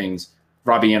depths and things.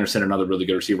 Robbie Anderson, another really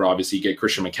good receiver. Obviously, you get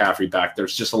Christian McCaffrey back.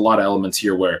 There's just a lot of elements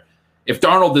here where if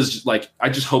Darnold is just like, I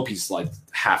just hope he's like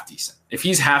half decent. If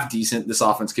he's half decent, this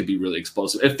offense could be really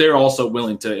explosive. If they're also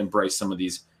willing to embrace some of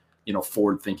these,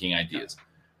 forward-thinking ideas.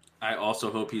 I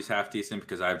also hope he's half decent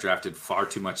because I've drafted far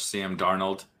too much Sam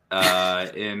Darnold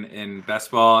in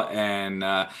best ball, and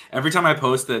every time I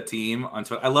post the team on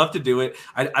Twitter, I love to do it.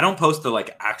 I don't post the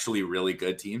like actually really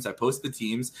good teams. I post the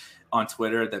teams on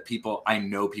Twitter that I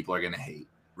know people are gonna hate.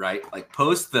 Right, like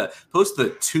post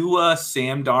the Tua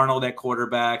Sam Darnold at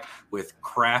quarterback with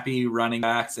crappy running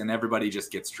backs, and everybody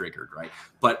just gets triggered, right?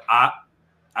 But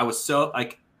I was so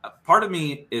like, part of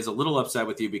me is a little upset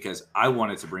with you because I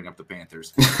wanted to bring up the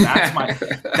Panthers.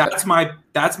 That's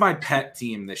my pet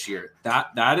team this year.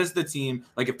 That is the team.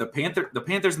 Like if the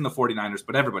Panthers and the 49ers,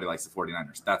 but everybody likes the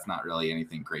 49ers. That's not really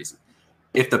anything crazy.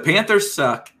 If the Panthers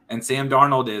suck and Sam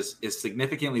Darnold is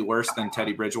significantly worse than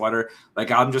Teddy Bridgewater, like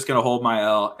I'm just going to hold my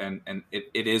L, and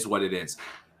it is what it is.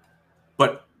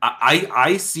 But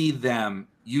I see them,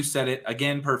 you said it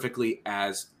again perfectly,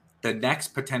 as the next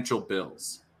potential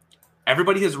Bills.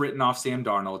 Everybody has written off Sam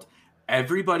Darnold.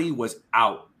 Everybody was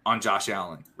out on Josh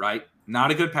Allen, right? Not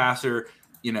a good passer.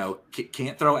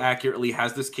 Can't throw accurately,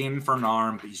 has this cannon for an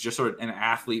arm. He's just sort of an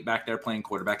athlete back there playing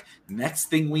quarterback.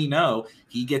 Next thing we know,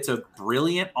 he gets a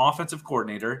brilliant offensive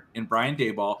coordinator in Brian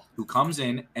Daboll, who comes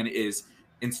in and is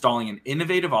installing an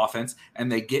innovative offense,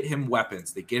 and they get him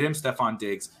weapons. They get him Stephon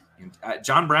Diggs. And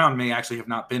John Brown may actually have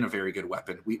not been a very good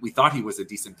weapon. We thought he was a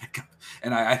decent pickup.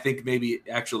 And I think maybe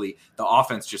actually the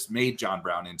offense just made John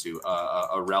Brown into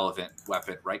a relevant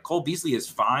weapon, right? Cole Beasley is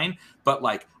fine, but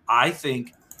like I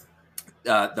think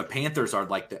the Panthers are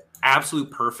like the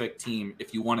absolute perfect team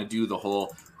if you want to do the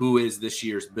whole who is this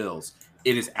year's Bills.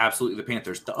 It is absolutely the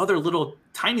Panthers. The other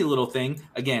tiny little thing,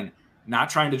 again,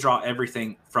 not trying to draw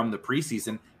everything from the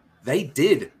preseason, they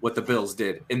did what the Bills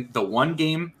did in the one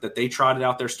game that they trotted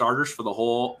out their starters for the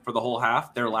whole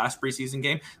half, their last preseason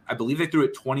game. I believe they threw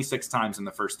it 26 times in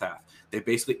the first half. They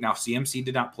basically, now CMC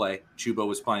did not play. Chuba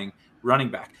was playing running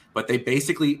back, but they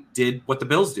basically did what the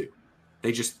Bills do.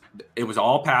 It was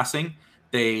all passing.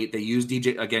 They used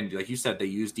DJ, again, like you said, they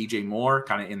used DJ Moore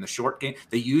kind of in the short game.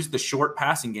 They used the short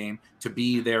passing game to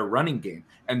be their running game.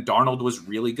 And Darnold was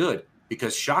really good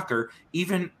because, shocker,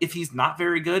 even if he's not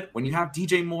very good, when you have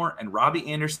DJ Moore and Robbie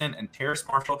Anderson and Terrace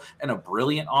Marshall and a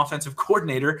brilliant offensive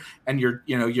coordinator and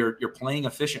you're playing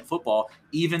efficient football,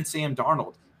 even Sam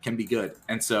Darnold can be good.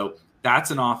 And so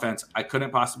that's an offense. I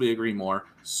couldn't possibly agree more.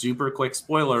 Super quick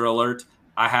spoiler alert.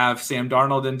 I have Sam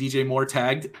Darnold and DJ Moore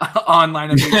tagged on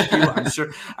Lineup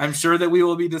HQ. I'm sure that we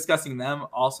will be discussing them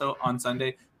also on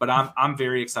Sunday, but I'm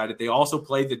very excited. They also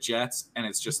play the Jets, and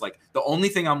it's just like the only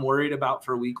thing I'm worried about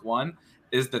for week one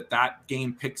is that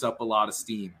game picks up a lot of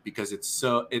steam because it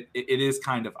is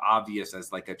kind of obvious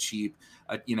as like a cheap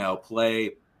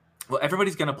play. Well,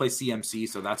 everybody's going to play CMC,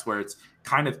 so that's where it's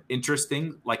kind of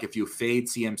interesting. Like if you fade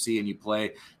CMC and you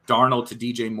play Darnold to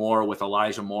DJ Moore with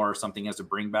Elijah Moore or something as a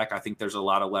bring back, I think there's a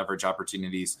lot of leverage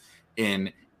opportunities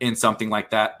in something like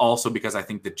that. Also, because I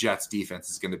think the Jets defense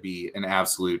is going to be an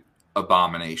absolute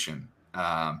abomination.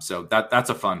 So that's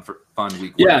a fun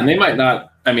week. Yeah, and they might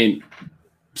not. I mean,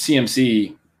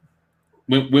 CMC,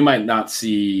 we might not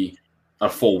see a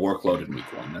full workload in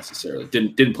week one necessarily.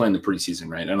 Didn't play in the preseason,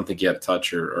 right? I don't think he had a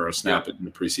touch or a snap in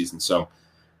the preseason. So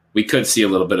we could see a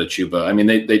little bit of Chuba. I mean,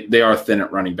 they are thin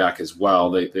at running back as well.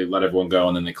 They let everyone go,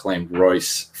 and then they claimed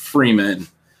Royce Freeman.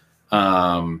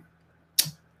 But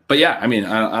yeah, I mean,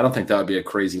 I don't think that would be a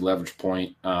crazy leverage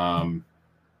point.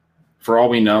 For all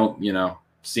we know,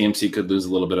 CMC could lose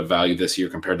a little bit of value this year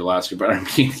compared to last year. But I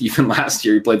mean, even last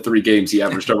year, he played 3 games. He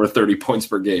averaged over 30 points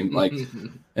per game. Like,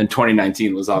 and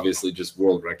 2019 was obviously just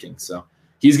world wrecking. So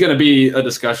he's going to be a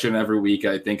discussion every week,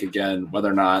 I think, again, whether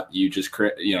or not you just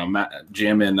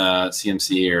jam in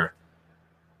CMC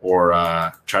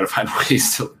or try to find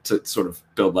ways to sort of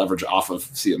build leverage off of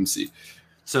CMC.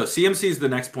 So CMC is the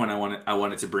next point I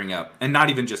wanted to bring up, and not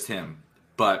even just him,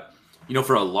 but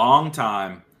for a long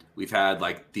time we've had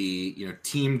like the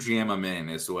team jam him in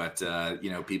is what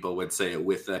people would say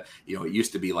with it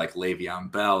used to be like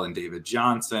Le'Veon Bell and David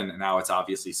Johnson, and now it's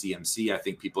obviously CMC. I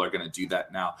think people are going to do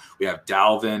that now. We have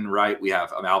Dalvin, right? We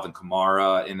have Alvin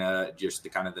Kamara in just the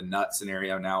kind of the nut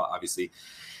scenario now. Obviously,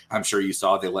 I'm sure you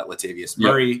saw they let Latavius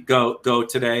Murray go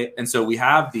today, and so we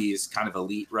have these kind of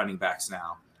elite running backs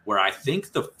now, where I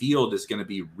think the field is going to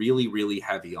be really, really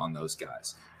heavy on those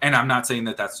guys. And I'm not saying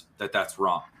that's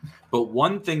wrong. But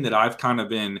one thing that I've kind of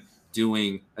been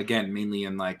doing, again, mainly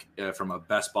in like from a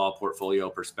best ball portfolio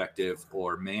perspective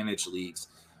or managed leagues,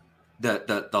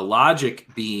 the logic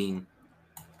being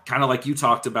kind of like you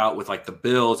talked about with like the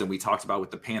Bills and we talked about with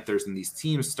the Panthers and these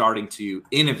teams starting to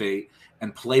innovate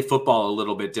and play football a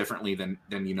little bit differently than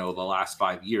the last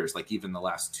 5 years, like even the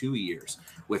last 2 years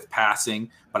with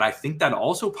passing. But I think that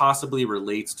also possibly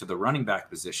relates to the running back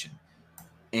position.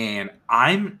 And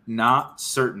I'm not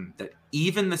certain that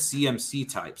even the CMC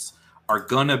types are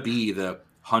going to be the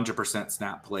 100%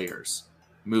 snap players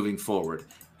moving forward.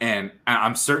 And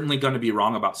I'm certainly going to be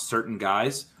wrong about certain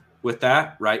guys with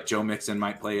that, right? Joe Mixon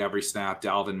might play every snap.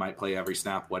 Dalvin might play every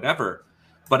snap, whatever.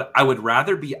 But I would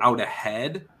rather be out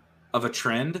ahead of a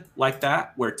trend like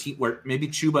that where maybe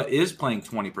Chuba is playing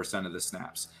 20% of the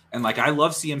snaps. And like, I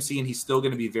love CMC and he's still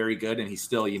going to be very good. And he's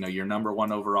still, your number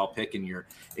one overall pick in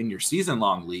your season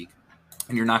long league.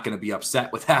 And you're not going to be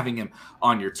upset with having him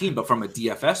on your team. But from a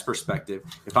DFS perspective,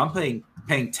 if I'm paying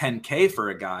 $10K for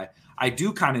a guy, I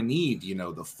do kind of need,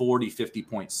 the 40, 50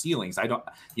 point ceilings. I don't,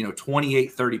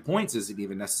 28, 30 points isn't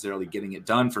even necessarily getting it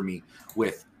done for me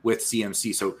with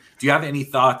CMC. So do you have any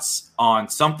thoughts on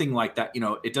something like that?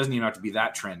 It doesn't even have to be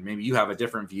that trend. Maybe you have a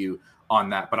different view on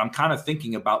that, but I'm kind of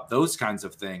thinking about those kinds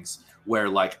of things where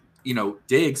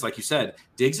Diggs, like you said,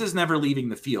 Diggs is never leaving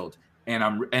the field.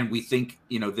 And we think,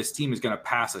 this team is going to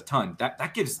pass a ton.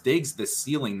 That gives Diggs this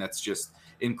ceiling that's just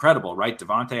incredible, right?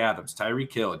 Devontae Adams,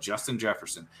 Tyreek Hill, Justin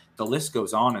Jefferson. The list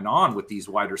goes on and on with these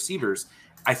wide receivers.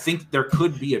 I think there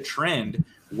could be a trend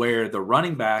where the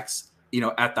running backs,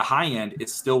 at the high end,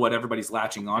 it's still what everybody's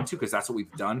latching onto because that's what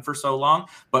we've done for so long.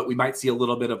 But we might see a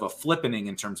little bit of a flippening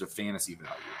in terms of fantasy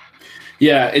value.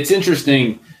 Yeah, it's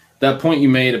interesting. That point you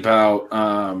made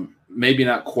about maybe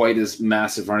not quite as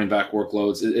massive running back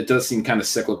workloads. It does seem kind of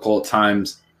cyclical at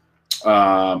times.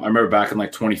 I remember back in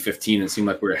 2015, it seemed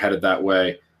like we were headed that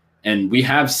way. And we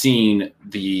have seen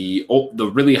the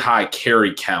really high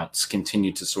carry counts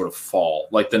continue to sort of fall.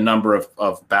 Like the number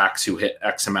of backs who hit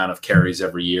X amount of carries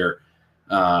every year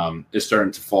is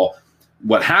starting to fall.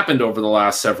 What happened over the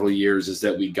last several years is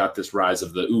that we got this rise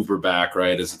of the Uber back,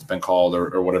 right, as it's been called,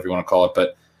 or whatever you want to call it.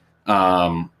 But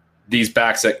these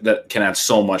backs that can add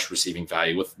so much receiving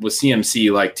value. With CMC,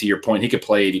 like to your point, he could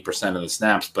play 80% of the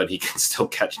snaps, but he can still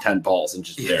catch 10 balls and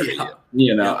just bury it.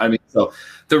 Yeah. I mean, so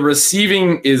the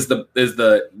receiving is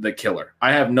the killer.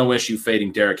 I have no issue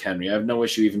fading Derrick Henry. I have no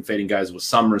issue even fading guys with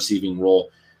some receiving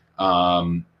role,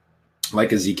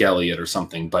 like a Zeke Elliott or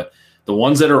something. But the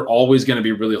ones that are always going to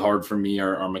be really hard for me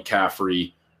are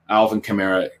McCaffrey, Alvin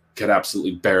Kamara. Could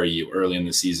absolutely bury you early in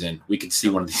the season. We could see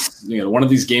one of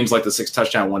these games like the 6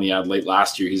 touchdown one he had late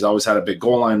last year. He's always had a big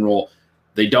goal line role.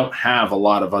 They don't have a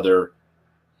lot of other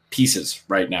pieces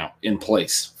right now in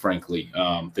place, frankly.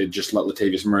 They just let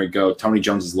Latavius Murray go. Tony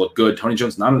Jones has looked good. Tony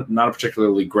Jones, not a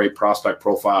particularly great prospect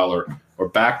profile or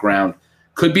background.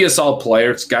 Could be a solid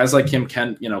player. It's guys like him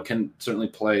can certainly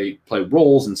play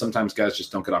roles, and sometimes guys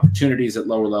just don't get opportunities at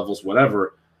lower levels,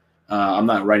 whatever. I'm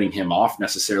not writing him off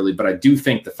necessarily, but I do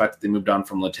think the fact that they moved on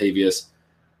from Latavius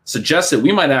suggests that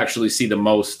we might actually see the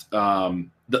most, the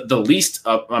least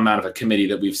amount of a committee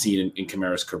that we've seen in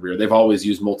Kamara's career. They've always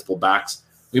used multiple backs.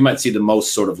 We might see the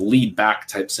most sort of lead back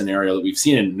type scenario that we've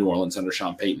seen in New Orleans under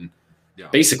Sean Payton,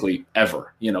 basically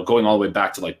ever, going all the way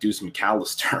back to like Deuce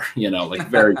McAllister, like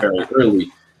very, very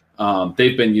early.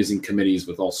 They've been using committees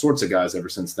with all sorts of guys ever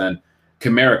since then.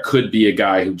 Kamara could be a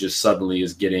guy who just suddenly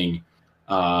is getting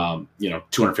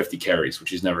 250 carries, which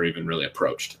he's never even really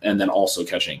approached, and then also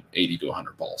catching 80 to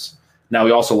 100 balls. Now,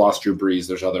 we also lost Drew Brees.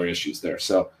 There's other issues there.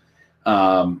 So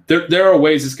there are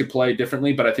ways this could play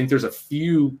differently, but I think there's a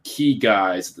few key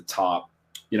guys at the top.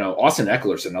 Austin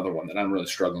Eckler's another one that I'm really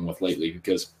struggling with lately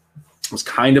because I was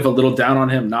kind of a little down on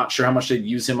him. Not sure how much they'd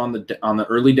use him on the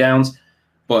early downs,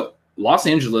 but Los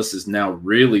Angeles is now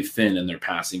really thin in their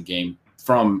passing game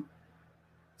from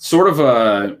sort of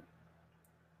a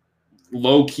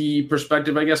low-key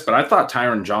perspective, I guess, but I thought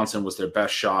Tyron Johnson was their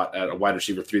best shot at a wide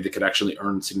receiver 3 that could actually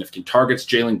earn significant targets.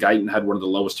 Jalen Guyton had one of the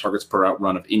lowest targets per out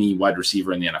run of any wide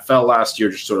receiver in the NFL last year,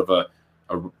 just sort of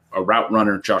a route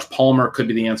runner. Josh Palmer could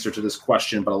be the answer to this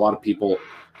question, but a lot of people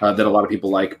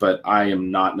like, but I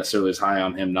am not necessarily as high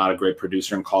on him. Not a great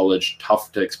producer in college.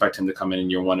 Tough to expect him to come in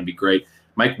year one and be great.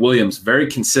 Mike Williams, very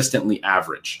consistently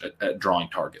average at drawing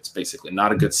targets, basically.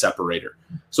 Not a good separator.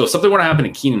 So if something were to happen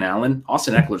to Keenan Allen,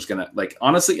 Austin Eckler's going to,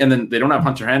 honestly, and then they don't have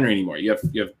Hunter Henry anymore. You have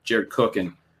Jared Cook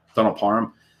and Donald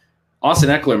Parham. Austin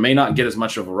Eckler may not get as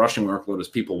much of a rushing workload as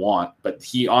people want, but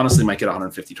he honestly might get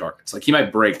 150 targets. He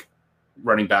might break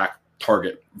running back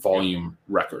target volume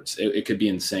records. It could be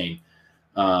insane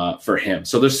for him.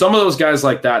 So there's some of those guys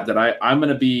like that I'm going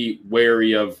to be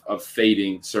wary of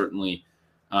fading, certainly.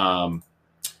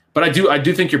 But I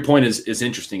do think your point is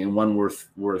interesting and one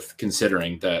worth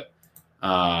considering. That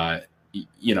I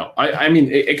mean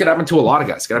it could happen to a lot of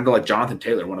guys. It could happen to like Jonathan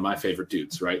Taylor, one of my favorite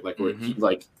dudes, right? Where he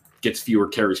gets fewer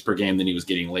carries per game than he was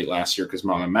getting late last year because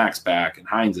Marlon Mack's back and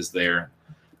Hines is there.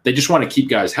 They just want to keep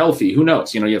guys healthy. Who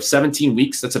knows? You have 17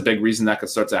 weeks. That's a big reason that could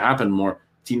start to happen. More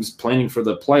teams planning for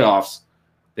the playoffs,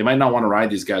 they might not want to ride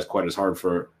these guys quite as hard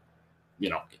for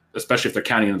especially if they're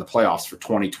counting into the playoffs for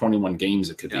 20, 21 games,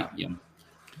 it could be.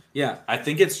 Yeah, I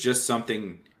think it's just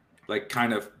something like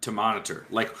kind of to monitor.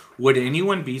 Like, would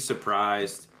anyone be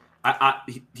surprised?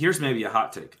 Here's maybe a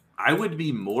hot take. I would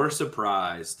be more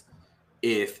surprised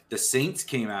if the Saints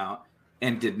came out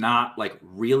and did not like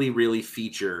really, really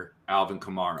feature Alvin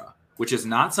Kamara, which is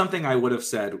not something I would have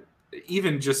said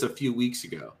even just a few weeks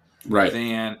ago. Right.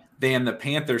 Then the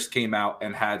Panthers came out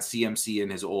and had CMC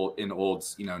in old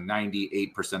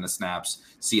 98% of snaps.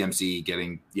 CMC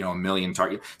getting a million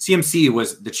targets. CMC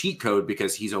was the cheat code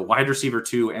because he's a wide receiver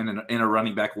 2 and a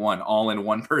running back 1, all in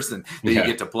one person that you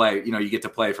get to play. You get to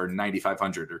play for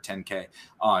 9,500 or 10K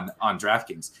on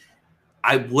DraftKings.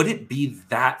 I wouldn't be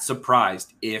that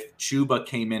surprised if Chuba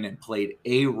came in and played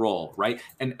a role, right?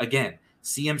 And again,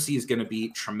 CMC is going to be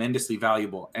tremendously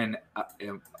valuable. And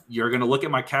you're going to look at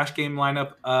my cash game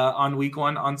lineup on week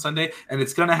 1 on Sunday, and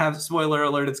it's going to have, spoiler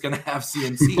alert, it's going to have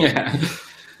CMC. Yeah.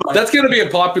 But that's going to be a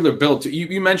popular build too.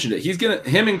 You mentioned it.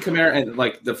 Him and Kamara, and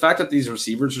like the fact that these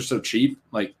receivers are so cheap,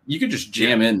 like you could just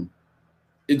jam in.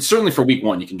 It's certainly for week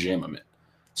 1, you can jam them in.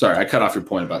 Sorry, I cut off your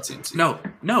point about CMC.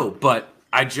 No, but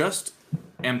I just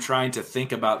am trying to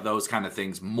think about those kind of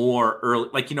things more early.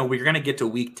 Like, we're going to get to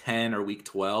week 10 or week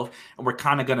 12, and we're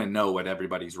kind of going to know what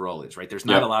everybody's role is, right? There's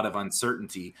not a lot of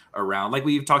uncertainty around. Like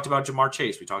we've talked about Jamar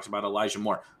Chase. We talked about Elijah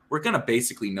Moore. We're going to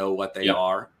basically know what they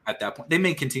are at that point. They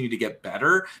may continue to get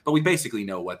better, but we basically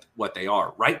know what they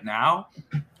are. Right now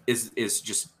is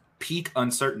just peak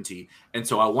uncertainty. And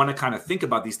so I want to kind of think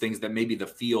about these things that maybe the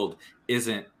field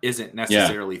isn't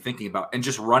necessarily thinking about. And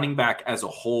just running back as a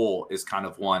whole is kind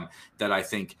of one that I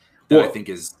think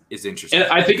is interesting.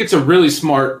 And I think it's a really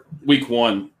smart week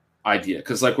 1 idea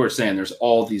because like we're saying, there's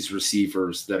all these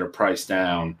receivers that are priced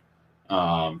down.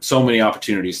 So many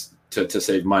opportunities to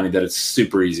save money that it's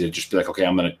super easy to just be like, okay,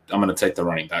 I'm gonna take the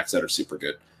running backs that are super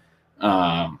good.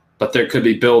 But there could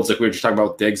be builds like we were just talking about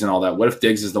with Diggs and all that. What if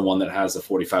Diggs is the one that has a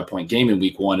 45-point game in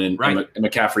week 1 and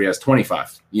McCaffrey has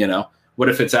 25? What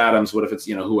if it's Adams? What if it's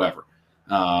whoever?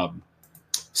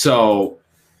 So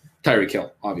Tyreek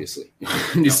Hill obviously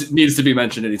needs to be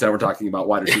mentioned anytime we're talking about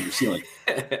wide receiver ceiling.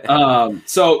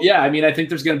 So yeah, I mean, I think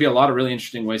there's going to be a lot of really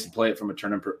interesting ways to play it from a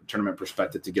tournament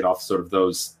perspective to get off sort of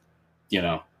those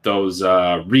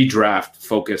redraft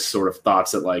focus sort of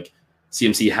thoughts that like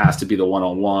CMC has to be the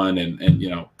one-on-one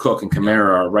and Cook and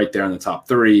Kamara are right there in the top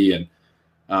 3.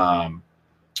 And,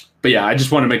 but yeah, I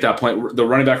just want to make that point. The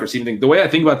running back receiving thing, the way I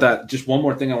think about that, just one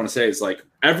more thing I want to say is like,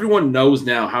 everyone knows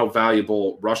now how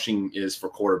valuable rushing is for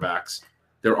quarterbacks.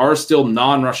 There are still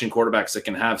non-rushing quarterbacks that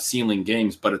can have ceiling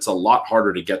games, but it's a lot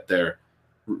harder to get there.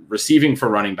 Receiving for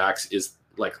running backs is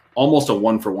like almost a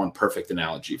 1-for-1 perfect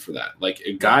analogy for that. Like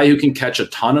a guy who can catch a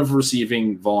ton of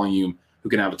receiving volume, who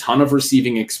can have a ton of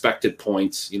receiving expected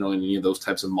points, in any of those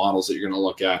types of models that you're going to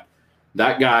look at.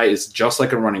 That guy is just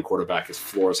like a running quarterback. His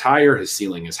floor is higher, his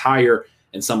ceiling is higher,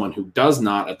 and someone who does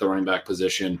not at the running back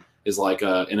position is like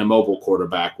an immobile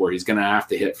quarterback where he's going to have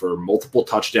to hit for multiple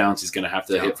touchdowns. He's going to have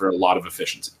to hit for a lot of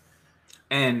efficiency.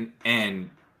 And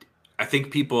I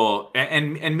think people,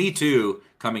 and me too,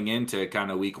 coming into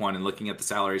kind of week 1 and looking at the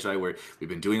salaries, right, where we've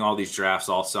been doing all these drafts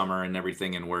all summer and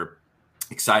everything, and we're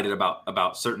excited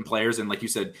about certain players. And like you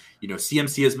said,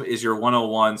 CMC is your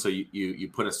 101. So you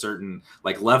put a certain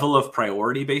like level of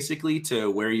priority basically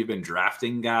to where you've been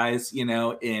drafting guys,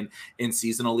 in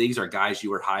seasonal leagues or guys you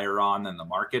were higher on than the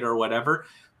market or whatever.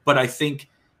 But I think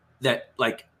that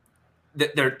like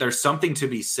there's something to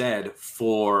be said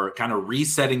for kind of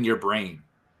resetting your brain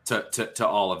to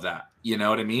all of that. You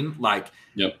know what I mean? Like,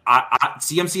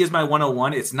 CMC is my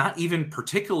 101. It's not even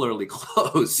particularly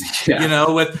close,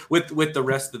 with the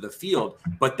rest of the field.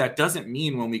 But that doesn't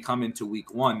mean when we come into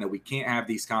week 1 that we can't have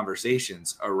these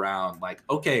conversations around like,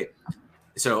 okay,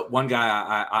 so one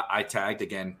guy I tagged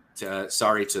again.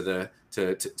 Sorry to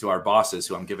our bosses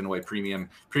who I'm giving away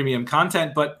premium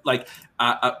content, but like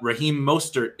Raheem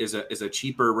Mostert is a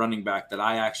cheaper running back that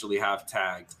I actually have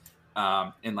tagged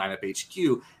in Lineup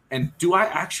HQ. And do I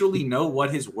actually know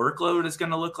what his workload is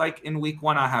going to look like in week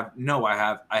 1? I have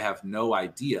no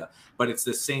idea, but it's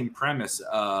the same premise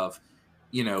of,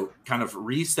 kind of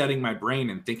resetting my brain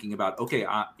and thinking about, okay,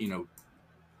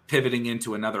 pivoting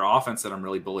into another offense that I'm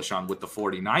really bullish on with the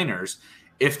 49ers.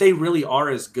 If they really are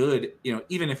as good,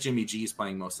 even if Jimmy G is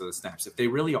playing most of the snaps, if they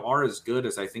really are as good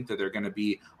as I think that they're going to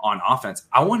be on offense,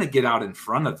 I want to get out in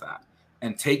front of that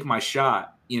and take my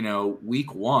shot,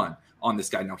 week 1 on this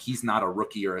guy. No, he's not a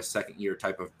rookie or a second year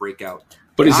type of breakout,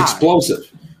 but he's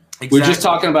explosive. Exactly. We're just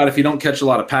talking about if you don't catch a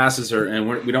lot of passes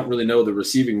we don't really know the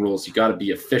receiving rules, you got to be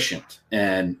efficient.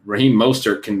 And Raheem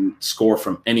Mostert can score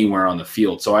from anywhere on the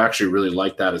field. So I actually really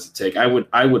like that as a take. I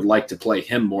would like to play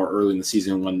him more early in the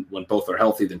season when both are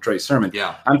healthy than Trey Sermon.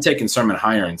 Yeah. I'm taking Sermon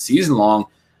higher in season long.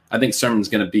 I think Sermon's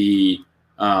going to be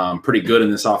pretty good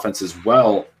in this offense as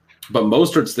well. But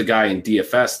Mostert's the guy in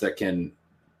DFS that can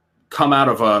come out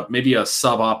of maybe a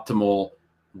suboptimal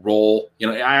role.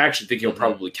 I actually think he'll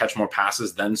probably catch more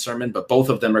passes than Sermon, but both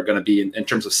of them are going to be in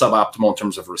terms of suboptimal, in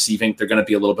terms of receiving, they're going to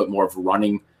be a little bit more of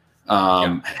running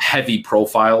heavy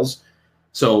profiles.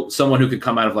 So someone who could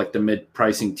come out of like the mid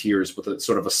pricing tiers with a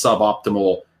sort of a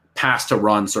suboptimal pass to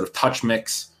run sort of touch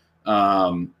mix.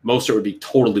 Mostert would be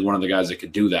totally one of the guys that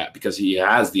could do that because he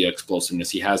has the explosiveness.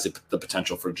 He has the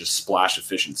potential for just splash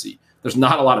efficiency. There's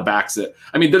not a lot of backs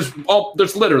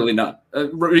there's literally none.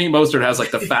 Raheem Mostert has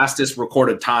like the fastest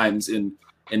recorded times in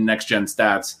next gen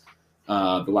stats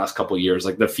the last couple of years,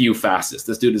 like the few fastest.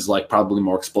 This dude is like probably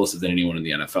more explosive than anyone in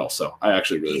the NFL. So I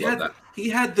actually really love that. He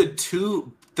had the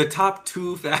top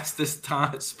two fastest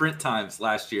sprint times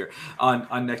last year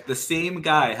on next. The same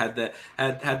guy had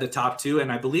the top two,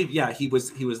 and I believe he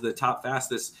was the top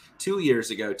fastest 2 years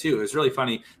ago too. It was really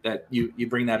funny that you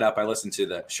bring that up. I listened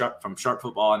to Sharp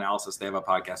Football Analysis. They have a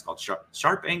podcast called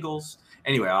Sharp Angles.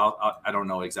 Anyway, I don't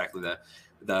know exactly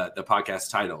the podcast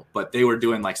title, but they were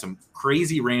doing like some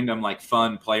crazy random like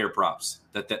fun player props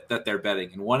that they're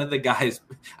betting, and one of the guys,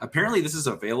 apparently this is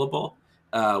available,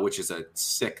 which is a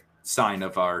sick sign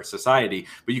of our society,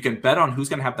 but you can bet on who's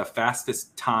going to have the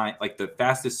fastest time, like the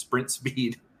fastest sprint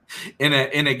speed in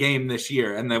a game this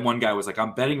year. And then one guy was like,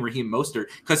 I'm betting Raheem Mostert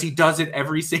because he does it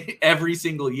every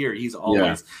single year. He's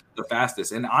always the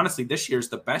fastest. And honestly, this year's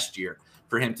the best year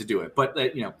for him to do it. But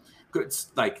good,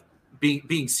 like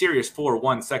being serious for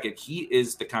 1 second, he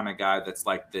is the kind of guy that's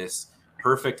like this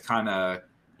perfect kind of,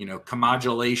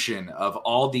 commodulation of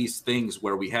all these things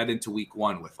where we head into week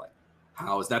one with like,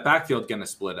 how is that backfield going to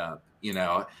split up?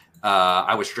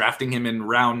 I was drafting him in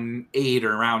round 8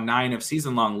 or round 9 of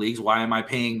season-long leagues. Why am I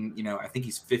paying, I think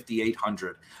he's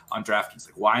 5,800 on DraftKings.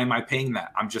 Like, why am I paying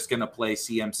that? I'm just going to play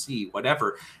CMC,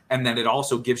 whatever. And then it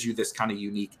also gives you this kind of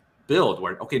unique build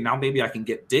where, okay, now maybe I can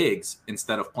get Diggs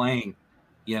instead of playing,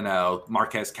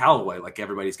 Marquez Callaway. Like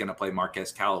everybody's going to play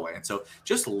Marquez Callaway. And so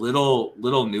just little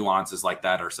nuances like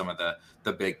that are some of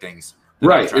the big things.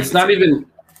 Right. It's not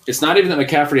even that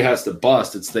McCaffrey has to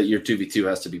bust. It's that your 2v2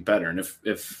 has to be better. And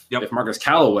if Marcus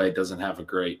Callaway doesn't have a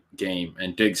great game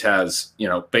and Diggs has,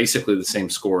 basically the same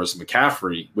score as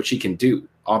McCaffrey, which he can do,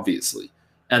 obviously.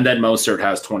 And then Mostert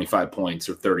has 25 points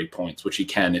or 30 points, which he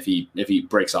can if he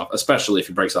breaks off, especially if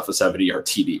he breaks off a 70-yard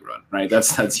TD run, right?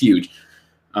 That's huge.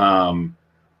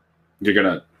 You're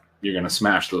gonna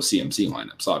smash those CMC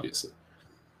lineups, obviously.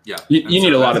 Yeah. You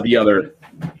need a lot of the other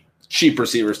cheap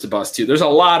receivers to bust too. There's a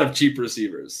lot of cheap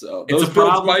receivers, so those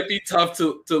builds might be tough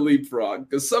to leapfrog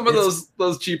because some of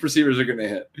those cheap receivers are going to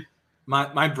hit.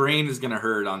 My brain is going to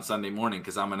hurt on Sunday morning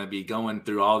because I'm going to be going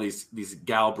through all these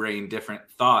gal brain different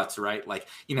thoughts, right? Like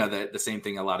the same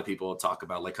thing a lot of people will talk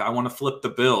about. Like I want to flip the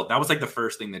build. That was like the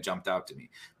first thing that jumped out to me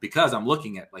because I'm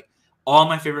looking at like all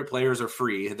my favorite players are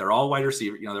free. They're all wide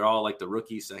receiver. They're all like the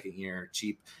rookie, second year,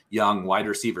 cheap, young wide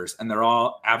receivers. And they're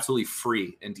all absolutely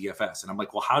free in DFS. And I'm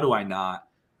like, well, how do I not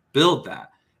build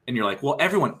that? And you're like, well,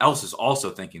 everyone else is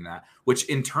also thinking that, which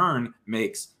in turn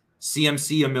makes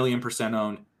CMC 1,000,000%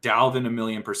 owned, Dalvin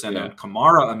 1,000,000% owned,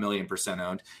 Kamara 1,000,000%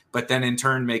 owned, but then in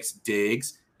turn makes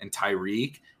Diggs and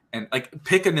Tyreek and like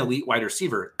pick an elite wide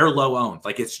receiver. They're low owned.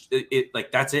 Like it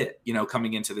like that's it,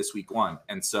 coming into this week one.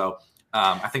 And so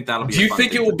I think that'll be. Do you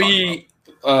think it will be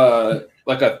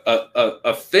like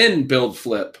a thin build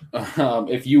flip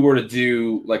if you were to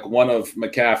do like one of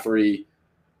McCaffrey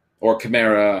or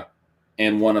Kamara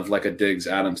and one of like a Diggs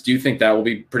Adams? Do you think that will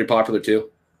be pretty popular too?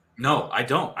 No, I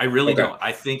don't. I really don't.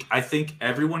 I think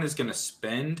everyone is going to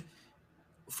spend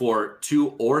for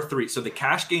 2 or 3. So the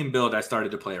cash game build, I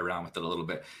started to play around with it a little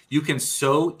bit. You can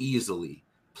so easily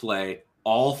play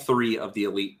all 3 of the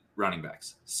elite running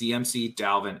backs, CMC,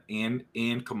 Dalvin,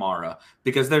 and Kamara,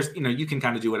 because there's, you can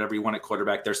kind of do whatever you want at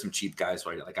quarterback. There's some cheap guys,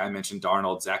 right? Like I mentioned,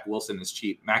 Darnold, Zach Wilson is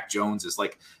cheap. Mac Jones is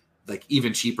like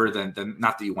even cheaper than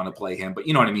not that you want to play him, but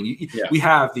you know what I mean? We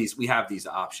have these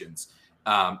options.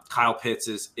 Kyle Pitts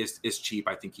is cheap.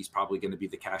 I think he's probably going to be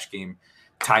the cash game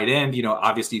tight end.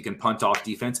 Obviously you can punt off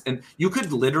defense and you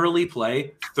could literally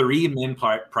play 3 min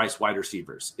price wide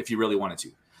receivers if you really wanted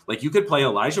to. Like you could play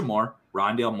Elijah Moore,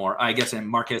 Rondale Moore, I guess, and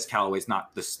Marquez Callaway's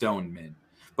not the stone min.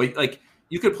 But like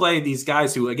you could play these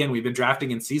guys who, again, we've been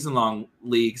drafting in season-long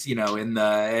leagues, in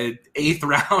the 8th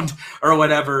round or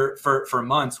whatever for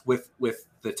months with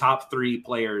the top 3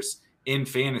 players in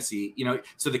fantasy,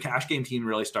 so the cash game team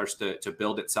really starts to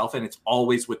build itself, and it's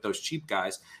always with those cheap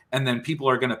guys. And then people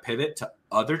are going to pivot to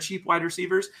other cheap wide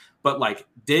receivers. But like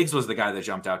Diggs was the guy that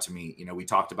jumped out to me. We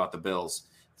talked about the Bills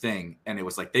thing, and it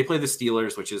was like they play the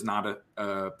Steelers, which is not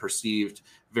a perceived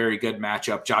very good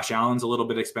matchup. Josh Allen's a little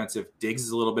bit expensive. Diggs is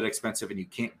a little bit expensive, and you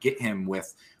can't get him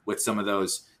with some of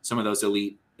those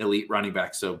elite running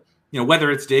backs. So,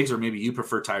 whether it's Diggs or maybe you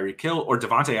prefer Tyreek Hill or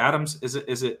Devontae Adams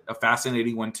is it a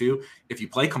fascinating one too. If you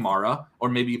play Kamara, or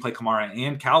maybe you play Kamara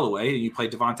and Callaway and you play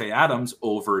Devontae Adams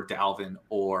over Dalvin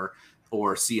or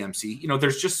CMC,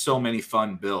 there's just so many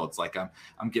fun builds. Like I'm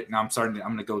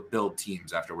going to go build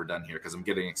teams after we're done here, because I'm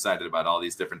getting excited about all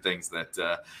these different things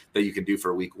that you can do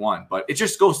for week 1. But it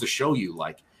just goes to show you,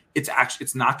 like,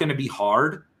 it's not going to be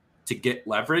hard to get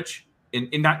leverage.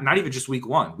 In not even just week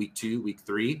 1, week 2, week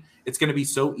 3, it's going to be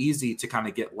so easy to kind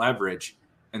of get leverage.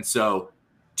 And so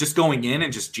just going in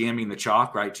and just jamming the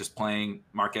chalk, right? Just playing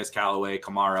Marquez Callaway,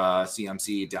 Kamara,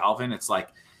 CMC, Dalvin. It's like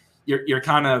you're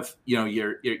kind of,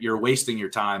 you're wasting your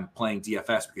time playing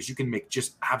DFS, because you can make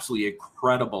just absolutely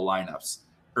incredible lineups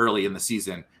early in the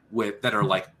season that are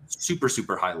like super,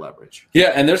 super high leverage.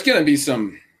 Yeah. And there's going to be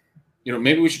some,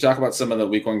 maybe we should talk about some of the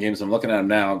week 1 games. I'm looking at them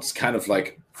now. It's kind of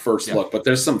like first look, but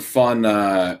there's some fun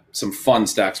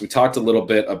stacks. We talked a little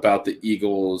bit about the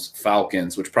Eagles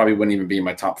Falcons, which probably wouldn't even be in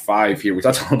my top 5 here. We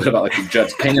talked a little bit about like the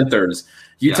Jets Panthers.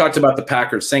 You talked about the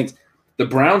Packers Saints. The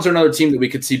Browns are another team that we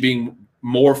could see being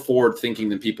more forward thinking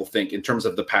than people think in terms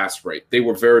of the pass rate. They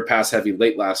were very pass heavy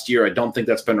late last year. I don't think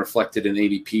that's been reflected in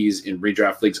ADPs in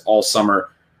redraft leagues all summer.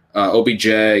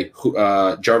 OBJ,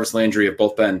 Jarvis Landry have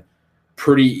both been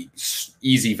pretty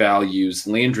easy values.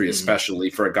 Landry,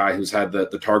 especially for a guy who's had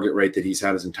the target rate that he's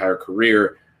had his entire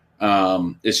career,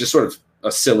 it's just sort of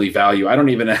a silly value. I don't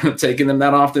even end up taking them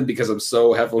that often because I'm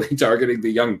so heavily targeting the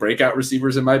young breakout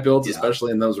receivers in my builds,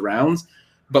 especially in those rounds.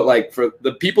 But like for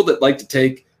the people that like to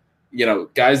take,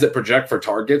 guys that project for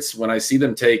targets, when I see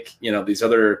them take, these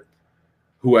other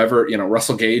whoever,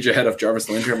 Russell Gage ahead of Jarvis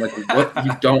Landry, I'm like, what?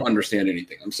 You don't understand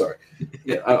anything. I'm sorry.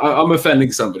 Yeah, I'm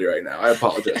offending somebody right now. I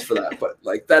apologize for that, but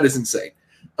like that is insane.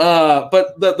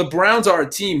 But the Browns are a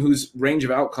team whose range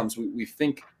of outcomes we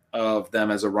think of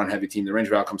them as a run-heavy team. The range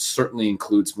of outcomes certainly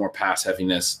includes more pass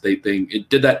heaviness. It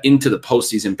did that into the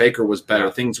postseason. Baker was better.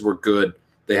 Yeah. Things were good.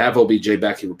 They have OBJ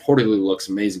back. He reportedly looks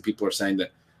amazing. People are saying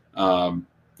that,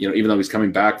 even though he's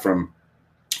coming back from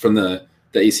the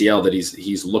ACL, that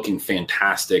he's looking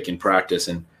fantastic in practice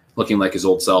and looking like his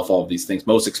old self, all of these things.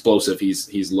 Most explosive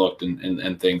he's looked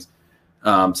and things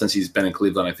since he's been in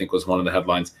Cleveland, I think was one of the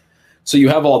headlines. So you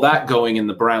have all that going in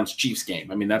the Browns-Chiefs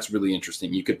game. I mean, that's really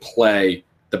interesting. You could play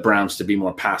the Browns to be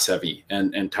more pass-heavy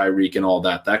and Tyreek and all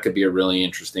that. That could be a really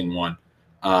interesting one.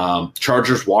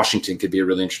 Chargers-Washington could be a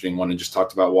really interesting one. And just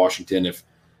talked about Washington if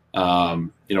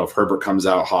Herbert comes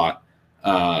out hot.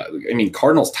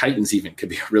 Cardinals-Titans even could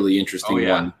be a really interesting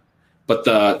one. But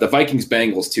the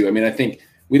Vikings-Bengals too. I mean, I think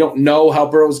we don't know how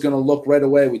Burrow's going to look right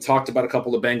away. We talked about a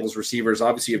couple of Bengals receivers.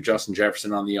 Obviously, you have Justin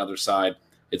Jefferson on the other side.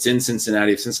 It's in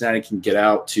Cincinnati. If Cincinnati can get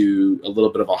out to a little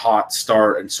bit of a hot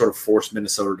start and sort of force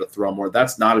Minnesota to throw more,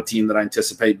 that's not a team that I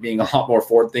anticipate being a lot more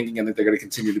forward-thinking. I think they're going to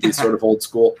continue to be sort of old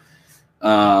school.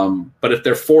 But if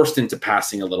they're forced into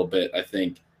passing a little bit, I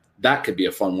think that could be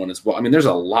a fun one as well. I mean, there's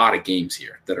a lot of games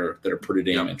here that are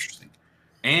pretty damn interesting.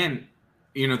 And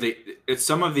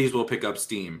some of these will pick up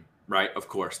steam, right? Of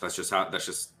course, that's just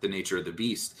the nature of the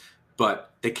beast.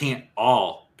 But they can't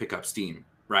all pick up steam,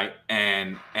 right?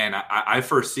 And I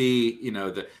foresee,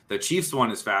 the Chiefs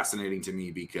one is fascinating to me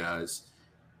because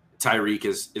Tyreek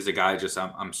is a guy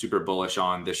I'm super bullish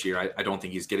on this year. I don't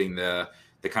think he's getting the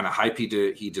kind of hype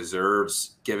he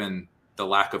deserves given the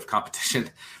lack of competition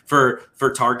for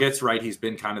targets, right? He's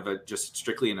been kind of just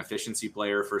strictly an efficiency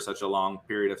player for such a long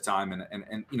period of time.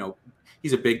 And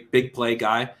he's a big play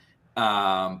guy.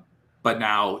 But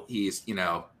now he's,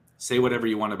 say whatever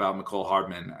you want about McCole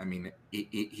Hardman. I mean,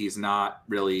 he's not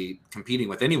really competing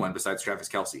with anyone besides Travis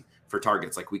Kelce for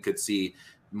targets. Like we could see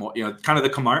more, kind of the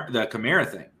Kamara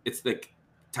thing. It's like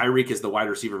Tyreek is the wide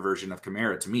receiver version of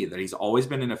Kamara to me, that he's always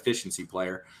been an efficiency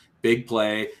player, big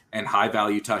play and high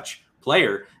value touch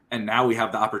player. And now we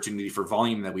have the opportunity for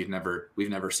volume that we've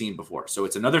never seen before. So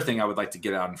it's another thing I would like to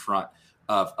get out in front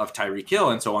of Tyreek Hill.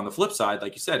 And so on the flip side,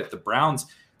 like you said, if the Browns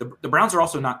are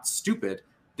also not stupid,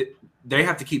 they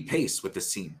have to keep pace with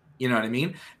this team. You know what I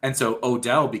mean? And so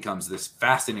Odell becomes this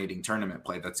fascinating tournament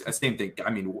play. That's the same thing. I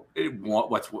mean,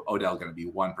 what's Odell going to be,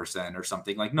 1% or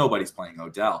something? Like, nobody's playing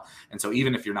Odell. And so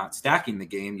even if you're not stacking the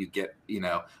game, you get,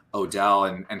 Odell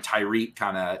and Tyreek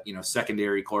kind of,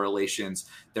 secondary correlations.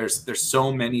 There's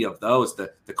so many of those.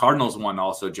 The Cardinals one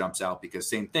also jumps out because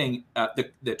same thing.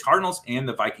 The Cardinals and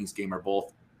the Vikings game are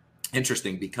both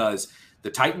interesting because the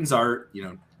Titans are,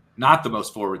 not the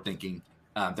most forward-thinking.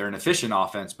 They're an efficient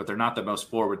offense, but they're not the most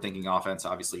forward-thinking offense,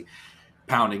 obviously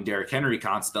pounding Derrick Henry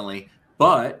constantly.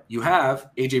 But you have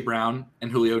A.J. Brown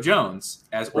and Julio Jones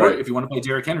or if you want to play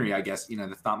Derrick Henry, I guess,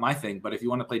 that's not my thing. But if you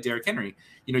want to play Derrick Henry,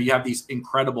 you have these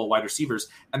incredible wide receivers.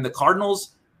 And the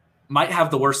Cardinals might have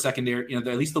the worst secondary, at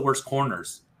least the worst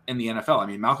corners in the NFL. I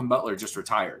mean, Malcolm Butler just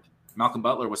retired. Malcolm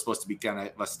Butler was supposed to be kind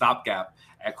of a stopgap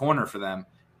at corner for them.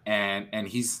 And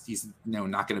he's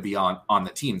not going to be on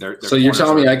the team. So you're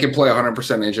telling me I can play 100%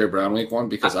 AJ Brown week 1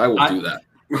 because I will do that.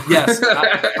 Yes,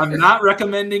 I'm not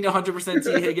recommending 100%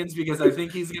 T Higgins because I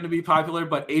think he's going to be popular,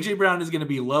 but AJ Brown is going to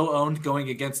be low owned going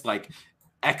against like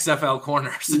XFL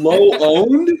corners. Low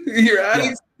owned? You're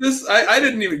adding this? I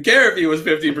didn't even care if he was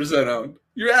 50% owned.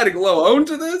 You're adding low owned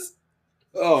to this?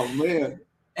 Oh man.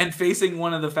 And facing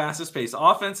one of the fastest paced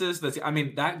offenses.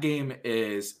 That game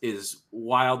is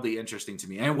wildly interesting to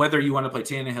me. And whether you want to play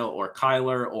Tannehill or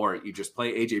Kyler, or you just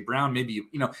play AJ Brown, maybe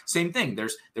same thing.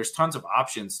 There's tons of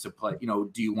options to play. Do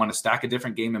you want to stack a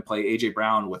different game and play AJ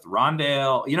Brown with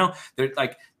Rondale?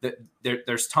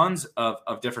 There's tons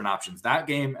of different options. That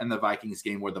game and the Vikings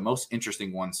game were the most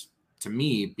interesting ones to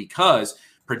me because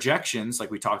projections,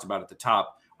 like we talked about at the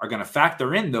top, are going to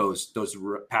factor in those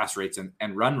pass rates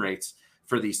and run rates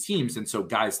for these teams. And so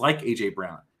guys like AJ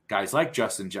Brown, guys like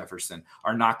Justin Jefferson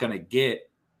are not going to get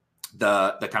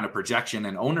the kind of projection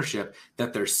and ownership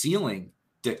that their ceiling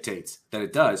dictates that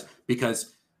it does,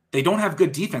 because they don't have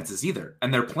good defenses either.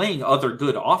 And they're playing other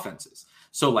good offenses.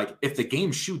 So like if the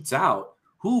game shoots out,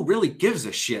 who really gives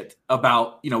a shit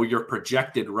about, your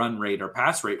projected run rate or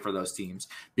pass rate for those teams?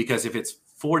 Because if it's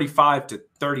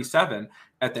 45-37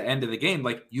 at the end of the game,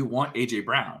 like you want AJ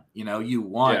Brown, you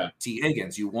want T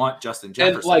Higgins, you want Justin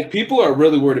Jefferson. And like people are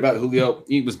really worried about Julio.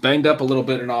 He was banged up a little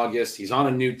bit in August. He's on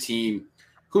a new team.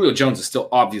 Julio Jones is still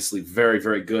obviously very,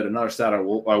 very good. Another stat I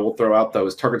will throw out though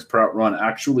is targets per out run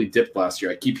actually dipped last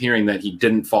year. I keep hearing that he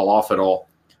didn't fall off at all.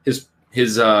 His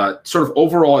sort of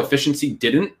overall efficiency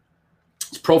didn't.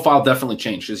 His profile definitely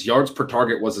changed. His yards per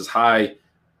target was as high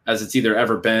as it's either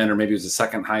ever been, or maybe it was the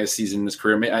second highest season in his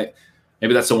career.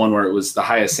 Maybe that's the one where it was the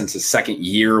highest since his second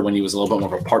year when he was a little bit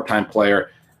more of a part-time player.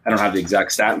 I don't have the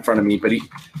exact stat in front of me, but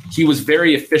he was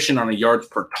very efficient on a yards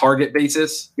per target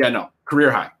basis.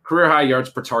 Career high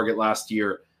yards per target last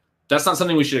year. That's not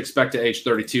something we should expect at age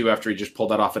 32 after he just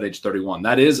pulled that off at age 31.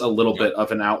 That is a little bit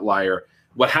of an outlier.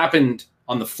 What happened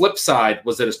on the flip side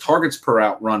was that his targets per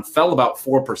out run fell about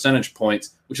 4 percentage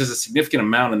points, which is a significant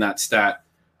amount in that stat.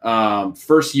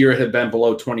 First year it had been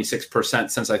below 26%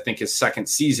 since I think his second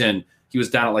season. He was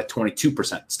down at like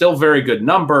 22%. Still very good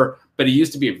number, but he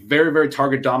used to be a very, very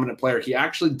target dominant player. He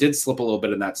actually did slip a little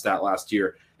bit in that stat last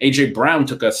year. AJ Brown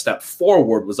took a step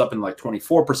forward, was up in like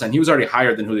 24%. He was already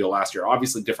higher than Julio last year.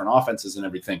 Obviously different offenses and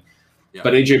everything. Yeah.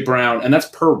 But AJ Brown, and that's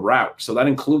per route. So that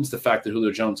includes the fact that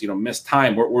Julio Jones, missed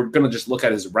time. We're going to just look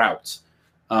at his routes.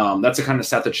 That's the kind of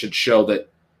stat that should show that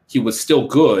he was still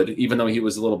good, even though he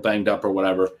was a little banged up or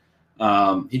whatever.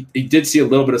 He did see a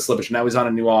little bit of slippage. Now he's on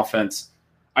a new offense.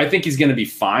 I think he's going to be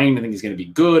fine. I think he's going to be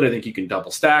good. I think you can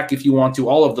double stack if you want to,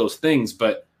 all of those things.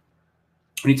 But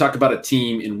when you talk about a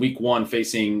team in week 1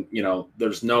 facing,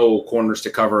 there's no corners to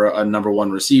cover a number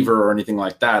 1 receiver or anything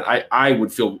like that, I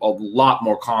would feel a lot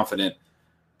more confident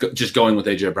just going with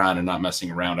AJ Brown and not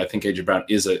messing around. I think AJ Brown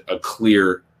is a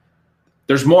clear –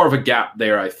 there's more of a gap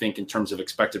there, I think, in terms of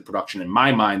expected production in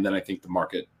my mind than I think the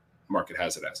market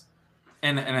has it as.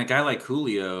 And a guy like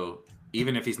Julio,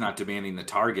 even if he's not demanding the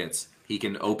targets, he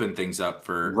can open things up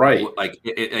for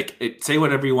say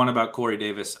whatever you want about Corey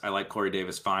Davis. I like Corey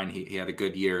Davis fine. He had a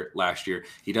good year last year.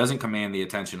 He doesn't command the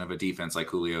attention of a defense like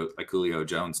Julio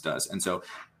Jones does. And so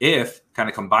if kind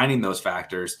of combining those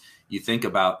factors, you think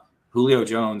about Julio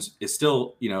Jones is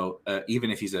still,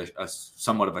 even if he's a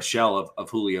somewhat of a shell of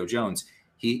Julio Jones,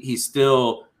 he's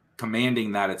still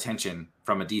commanding that attention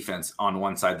from a defense on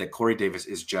one side that Corey Davis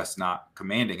is just not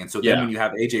commanding. And so then when you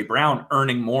have AJ Brown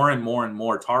earning more and more and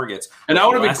more targets. And I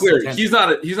want to be clear, he's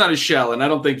not a shell, and I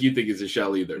don't think you think he's a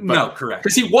shell either. But, no, correct.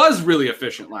 Because he was really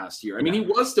efficient last year. I mean, he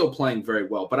was still playing very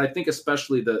well, but I think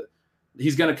especially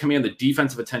he's going to command the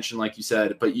defensive attention, like you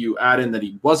said, but you add in that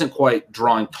he wasn't quite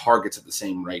drawing targets at the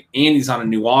same rate, and he's on a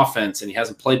new offense, and he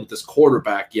hasn't played with this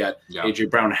quarterback yet. Yeah.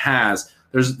 AJ Brown has.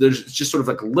 There's just sort of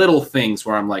like little things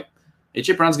where I'm like,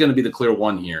 AJ Brown's going to be the clear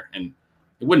one here. And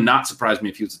it would not surprise me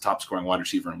if he was the top scoring wide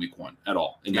receiver in week 1 at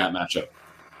all in that matchup.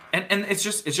 And it's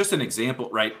just an example,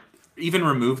 right? Even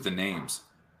remove the names.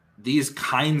 These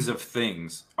kinds of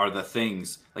things are the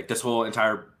things like this whole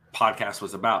entire podcast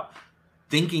was about.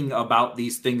 Thinking about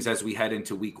these things as we head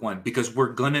into week 1, because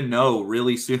we're going to know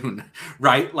really soon,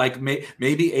 right? Like maybe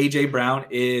AJ Brown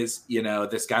is,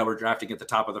 this guy we're drafting at the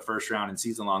top of the first round in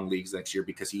season-long leagues next year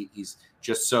because he's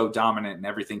just so dominant and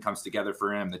everything comes together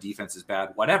for him. The defense is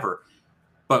bad, whatever.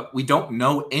 But we don't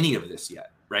know any of this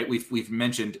yet, right? We've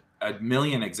mentioned a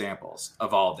million examples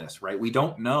of all of this, right? We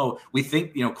don't know. We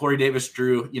think, Corey Davis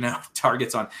drew,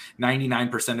 targets on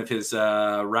 99% of his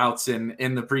routes in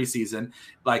the preseason.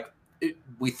 Like,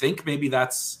 we think maybe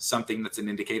that's something that's an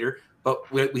indicator,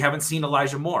 but we haven't seen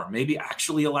Elijah Moore. Maybe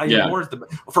actually Elijah Moore is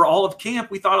for all of camp.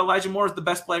 We thought Elijah Moore is the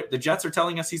best player. The Jets are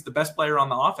telling us he's the best player on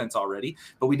the offense already,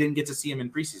 but we didn't get to see him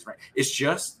in preseason, right? It's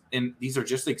just, and these are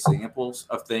just examples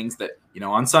of things that,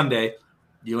 on Sunday,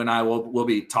 you and I will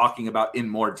be talking about in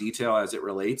more detail as it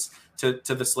relates to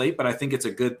the slate. But I think it's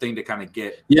a good thing to kind of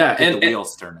get the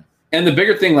wheels turning. And the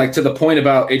bigger thing, like to the point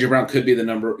about AJ Brown could be the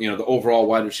number, the overall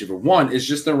wide receiver 1, is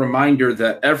just a reminder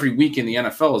that every week in the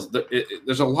NFL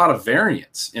there's a lot of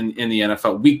variance in the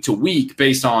NFL week to week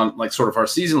based on like sort of our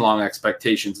season long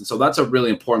expectations. And so that's a really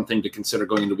important thing to consider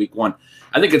going into week 1.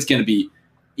 I think it's going to be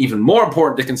even more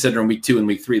important to consider in week 2 and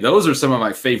week 3. Those are some of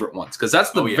my favorite ones because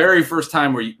that's the very first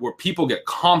time where people get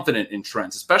confident in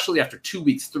trends, especially after 2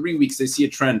 weeks, 3 weeks, they see a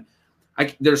trend.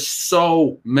 There's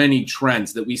so many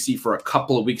trends that we see for a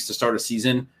couple of weeks to start a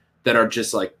season that are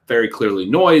just like very clearly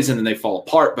noise and then they fall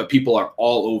apart, but people are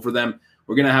all over them.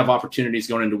 We're going to have opportunities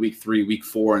going into week 3, week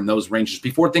 4 and those ranges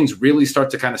before things really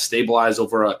start to kind of stabilize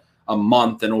over a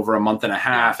month and over a month and a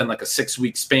half and like a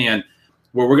 6-week span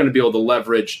where we're going to be able to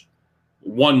leverage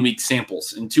 1 week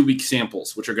samples and 2 week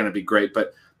samples, which are going to be great.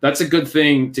 But that's a good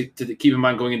thing to keep in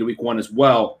mind going into week 1 as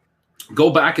well.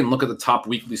 Go back and look at the top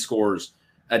weekly scores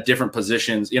at different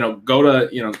positions, go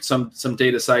to, some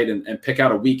data site and pick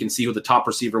out a week and see who the top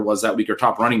receiver was that week or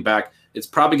top running back. It's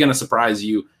probably going to surprise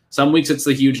you. Some weeks it's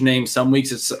the huge name. Some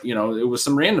weeks it's, it was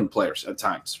some random players at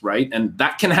times. Right. And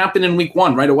that can happen in week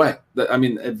 1 right away.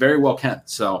 It very well can.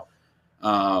 So,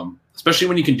 especially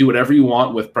when you can do whatever you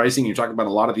want with pricing, you're talking about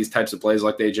a lot of these types of plays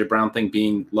like the AJ Brown thing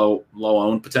being low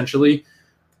owned potentially.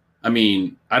 I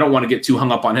don't want to get too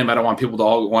hung up on him. I don't want people to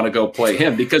all want to go play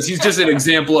him because he's just an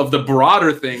example of the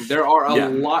broader thing. There are a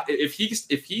lot. If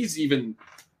he's even,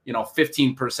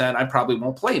 15%, I probably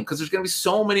won't play him because there's going to be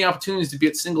so many opportunities to be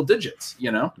at single digits,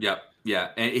 Yeah. Yeah.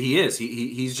 And he is.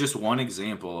 He's just one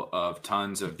example of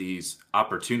tons of these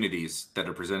opportunities that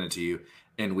are presented to you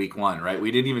in week 1, right?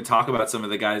 We didn't even talk about some of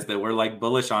the guys that we're like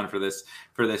bullish on for this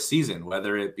season,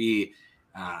 whether it be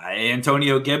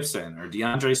Antonio Gibson or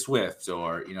DeAndre Swift,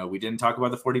 or, we didn't talk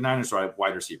about the 49ers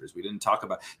wide receivers. We didn't talk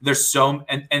about, there's so,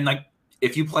 and like,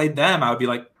 if you played them, I would be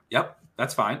like, yep,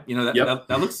 that's fine.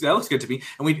 That looks good to me.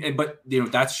 But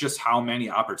that's just how many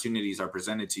opportunities are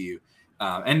presented to you.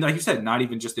 And like you said, not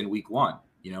even just in week 1,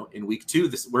 in week 2,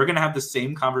 we're going to have the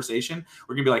same conversation.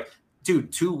 We're going to be like,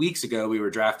 dude, 2 weeks ago, we were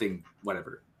drafting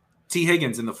T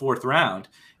Higgins in the 4th round.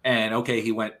 And okay,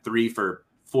 he went 3 for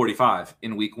 45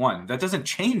 in week 1. That doesn't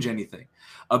change anything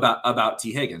about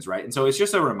T Higgins, right? And so it's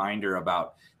just a reminder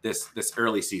about this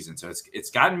early season. So it's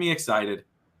gotten me excited.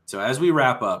 So as we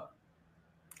wrap up,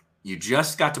 you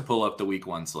just got to pull up the week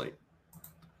 1 slate.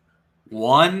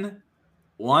 One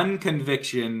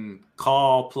conviction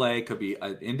call play could be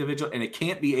an individual, and it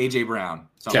can't be AJ Brown.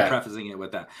 So I'm prefacing it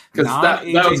with that. Because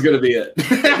that was going to be it.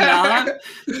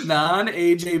 non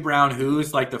AJ Brown,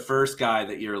 who's like the first guy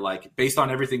that you're like, based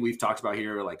on everything we've talked about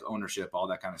here, like ownership, all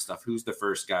that kind of stuff, who's the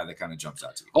first guy that kind of jumps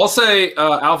out to you? I'll say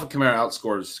Alvin Kamara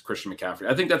outscores Christian McCaffrey.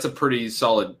 I think that's a pretty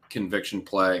solid conviction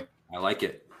play. I like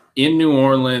it. In New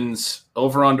Orleans,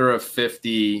 over under of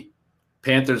 50.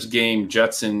 Panthers game,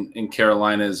 Jets in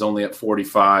Carolina is only at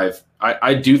 45.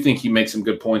 I do think he makes some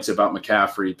good points about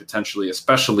McCaffrey potentially,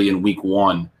 especially in week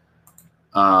 1.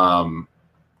 I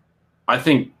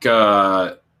think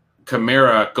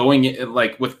Kamara going in,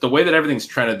 like with the way that everything's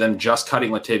trended, them just cutting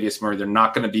Latavius Murray, they're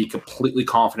not going to be completely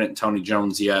confident in Tony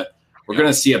Jones yet. We're going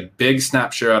to see a big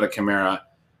snap share out of Kamara.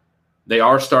 They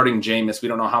are starting Jameis. We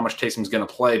don't know how much Taysom's going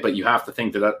to play, but you have to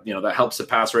think that that helps the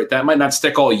pass rate. That might not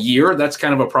stick all year. That's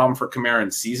kind of a problem for Kamara in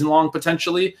season long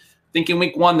potentially. I think in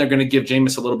week 1 they're going to give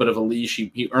Jameis a little bit of a leash.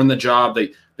 He earned the job.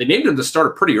 They named him the starter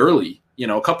pretty early.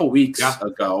 A couple weeks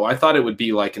ago. I thought it would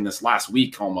be like in this last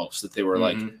week almost that they were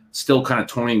like still kind of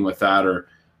toying with that or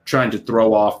trying to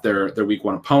throw off their week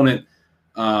 1 opponent.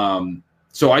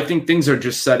 So I think things are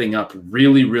just setting up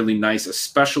really, really nice,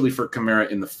 especially for Kamara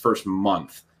in the first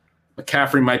month.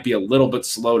 McCaffrey might be a little bit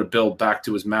slow to build back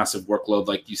to his massive workload,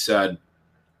 like you said.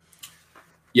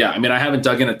 Yeah, I mean, I haven't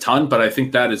dug in a ton, but I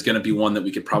think that is going to be one that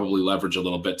we could probably leverage a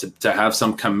little bit to have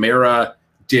some Kamara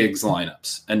Diggs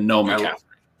lineups and no McCaffrey.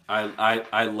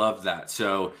 I love that.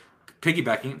 So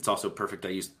piggybacking, it's also perfect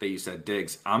that you said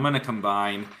Diggs. I'm going to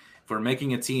combine, if we're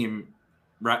making a team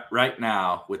right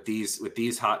now with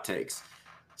these hot takes,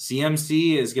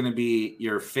 CMC is going to be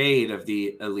your fade of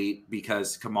the elite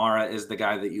because Kamara is the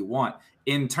guy that you want.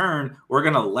 In turn, we're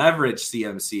going to leverage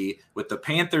CMC with the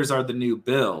Panthers are the new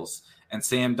Bills, and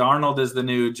Sam Darnold is the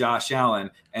new Josh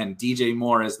Allen, and DJ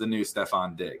Moore is the new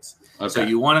Stephon Diggs. Okay. So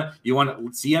you want to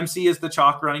CMC is the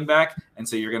chalk running back, and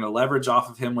so you're going to leverage off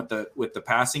of him with the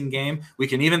passing game. We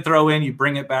can even throw in, you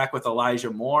bring it back with Elijah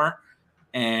Moore,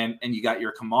 and you got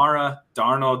your Kamara,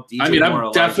 Darnold, DJ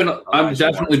Moore. I'm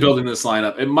definitely building this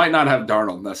lineup. It might not have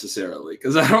Darnold necessarily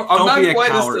because I'm not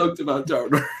quite as stoked about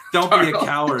Darnold. Don't be a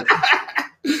coward.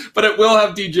 But it will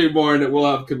have DJ Moore, and it will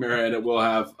have Kamara, and it will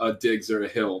have a Diggs or a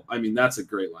Hill. I mean, that's a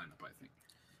great lineup, I think.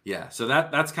 Yeah, so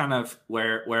that's kind of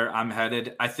where I'm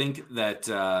headed. I think that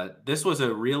this was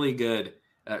a really good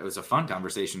it was a fun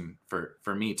conversation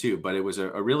for me too, but it was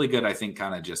a really good, I think,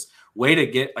 kind of just way to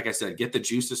get, like I said, get the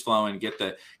juices flowing, get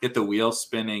the wheels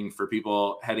spinning for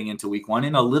people heading into week one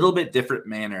in a little bit different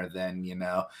manner than,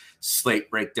 slate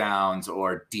breakdowns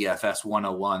or DFS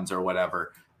 101s or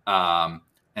whatever.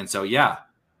 And so, yeah,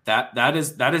 that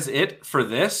is it for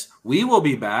this. We will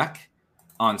be back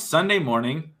on Sunday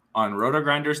morning on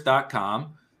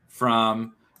rotogrinders.com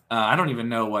from I don't even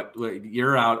know what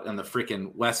you're out on the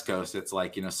freaking West Coast. It's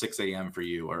like, 6 a.m. for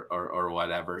you or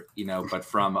whatever, but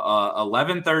from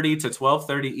 11:30 to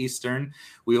 12:30 Eastern,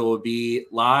 we will be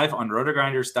live on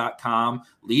rotogrinders.com,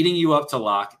 leading you up to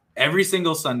lock every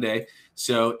single Sunday.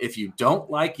 So if you don't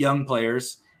like young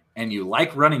players and you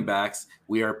like running backs,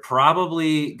 we are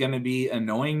probably going to be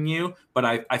annoying you, but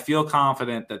I feel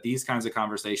confident that these kinds of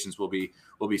conversations will be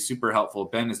super helpful.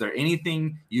 Ben, is there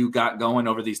anything you got going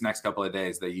over these next couple of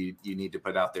days that you need to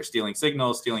put out there? Stealing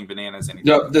Signals, Stealing Bananas, anything?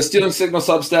 Yeah, the Stealing Signal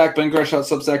Substack,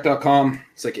 bengresh.substack.com.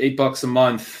 It's like $8 a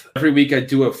month. Every week I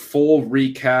do a full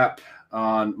recap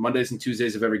on Mondays and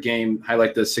Tuesdays of every game,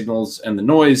 highlight the signals and the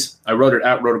noise. I wrote it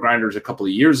at Rotogrinders a couple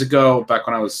of years ago, back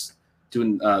when I was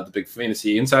doing the big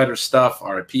Fantasy Insider stuff,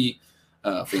 RIP,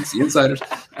 Fantasy Insiders.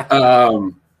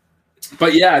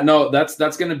 But yeah, no, that's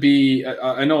going to be.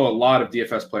 I know a lot of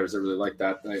DFS players that really like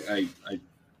that. I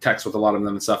text with a lot of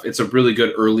them and stuff. It's a really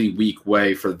good early week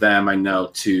way for them, I know,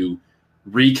 to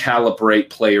recalibrate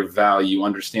player value,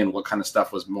 understand what kind of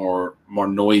stuff was more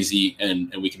noisy,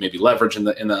 and we can maybe leverage in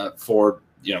the forward,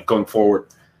 going forward,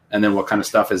 and then what kind of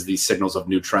stuff is these signals of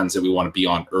new trends that we want to be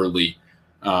on early,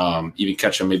 even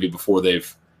catch them maybe before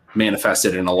they've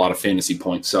manifested in a lot of fantasy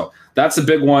points. So that's a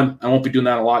big one. I won't be doing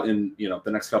that a lot in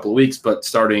the next couple of weeks, but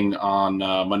starting on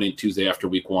Monday and Tuesday after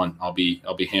week one, I'll be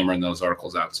hammering those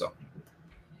articles out. So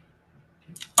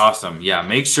awesome. Yeah,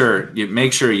 make sure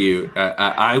you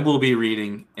I will be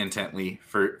reading intently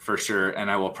for sure,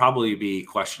 and I will probably be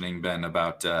questioning Ben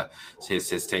about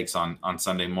his takes on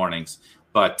Sunday mornings.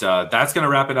 But that's going to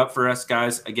wrap it up for us,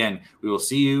 guys. Again, we will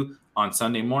see you on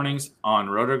Sunday mornings on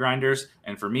Rotogrinders,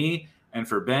 and for me and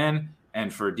for Ben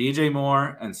and for DJ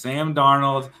Moore and Sam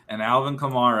Darnold and Alvin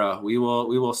Kamara, we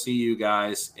will see you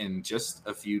guys in just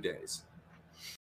a few days.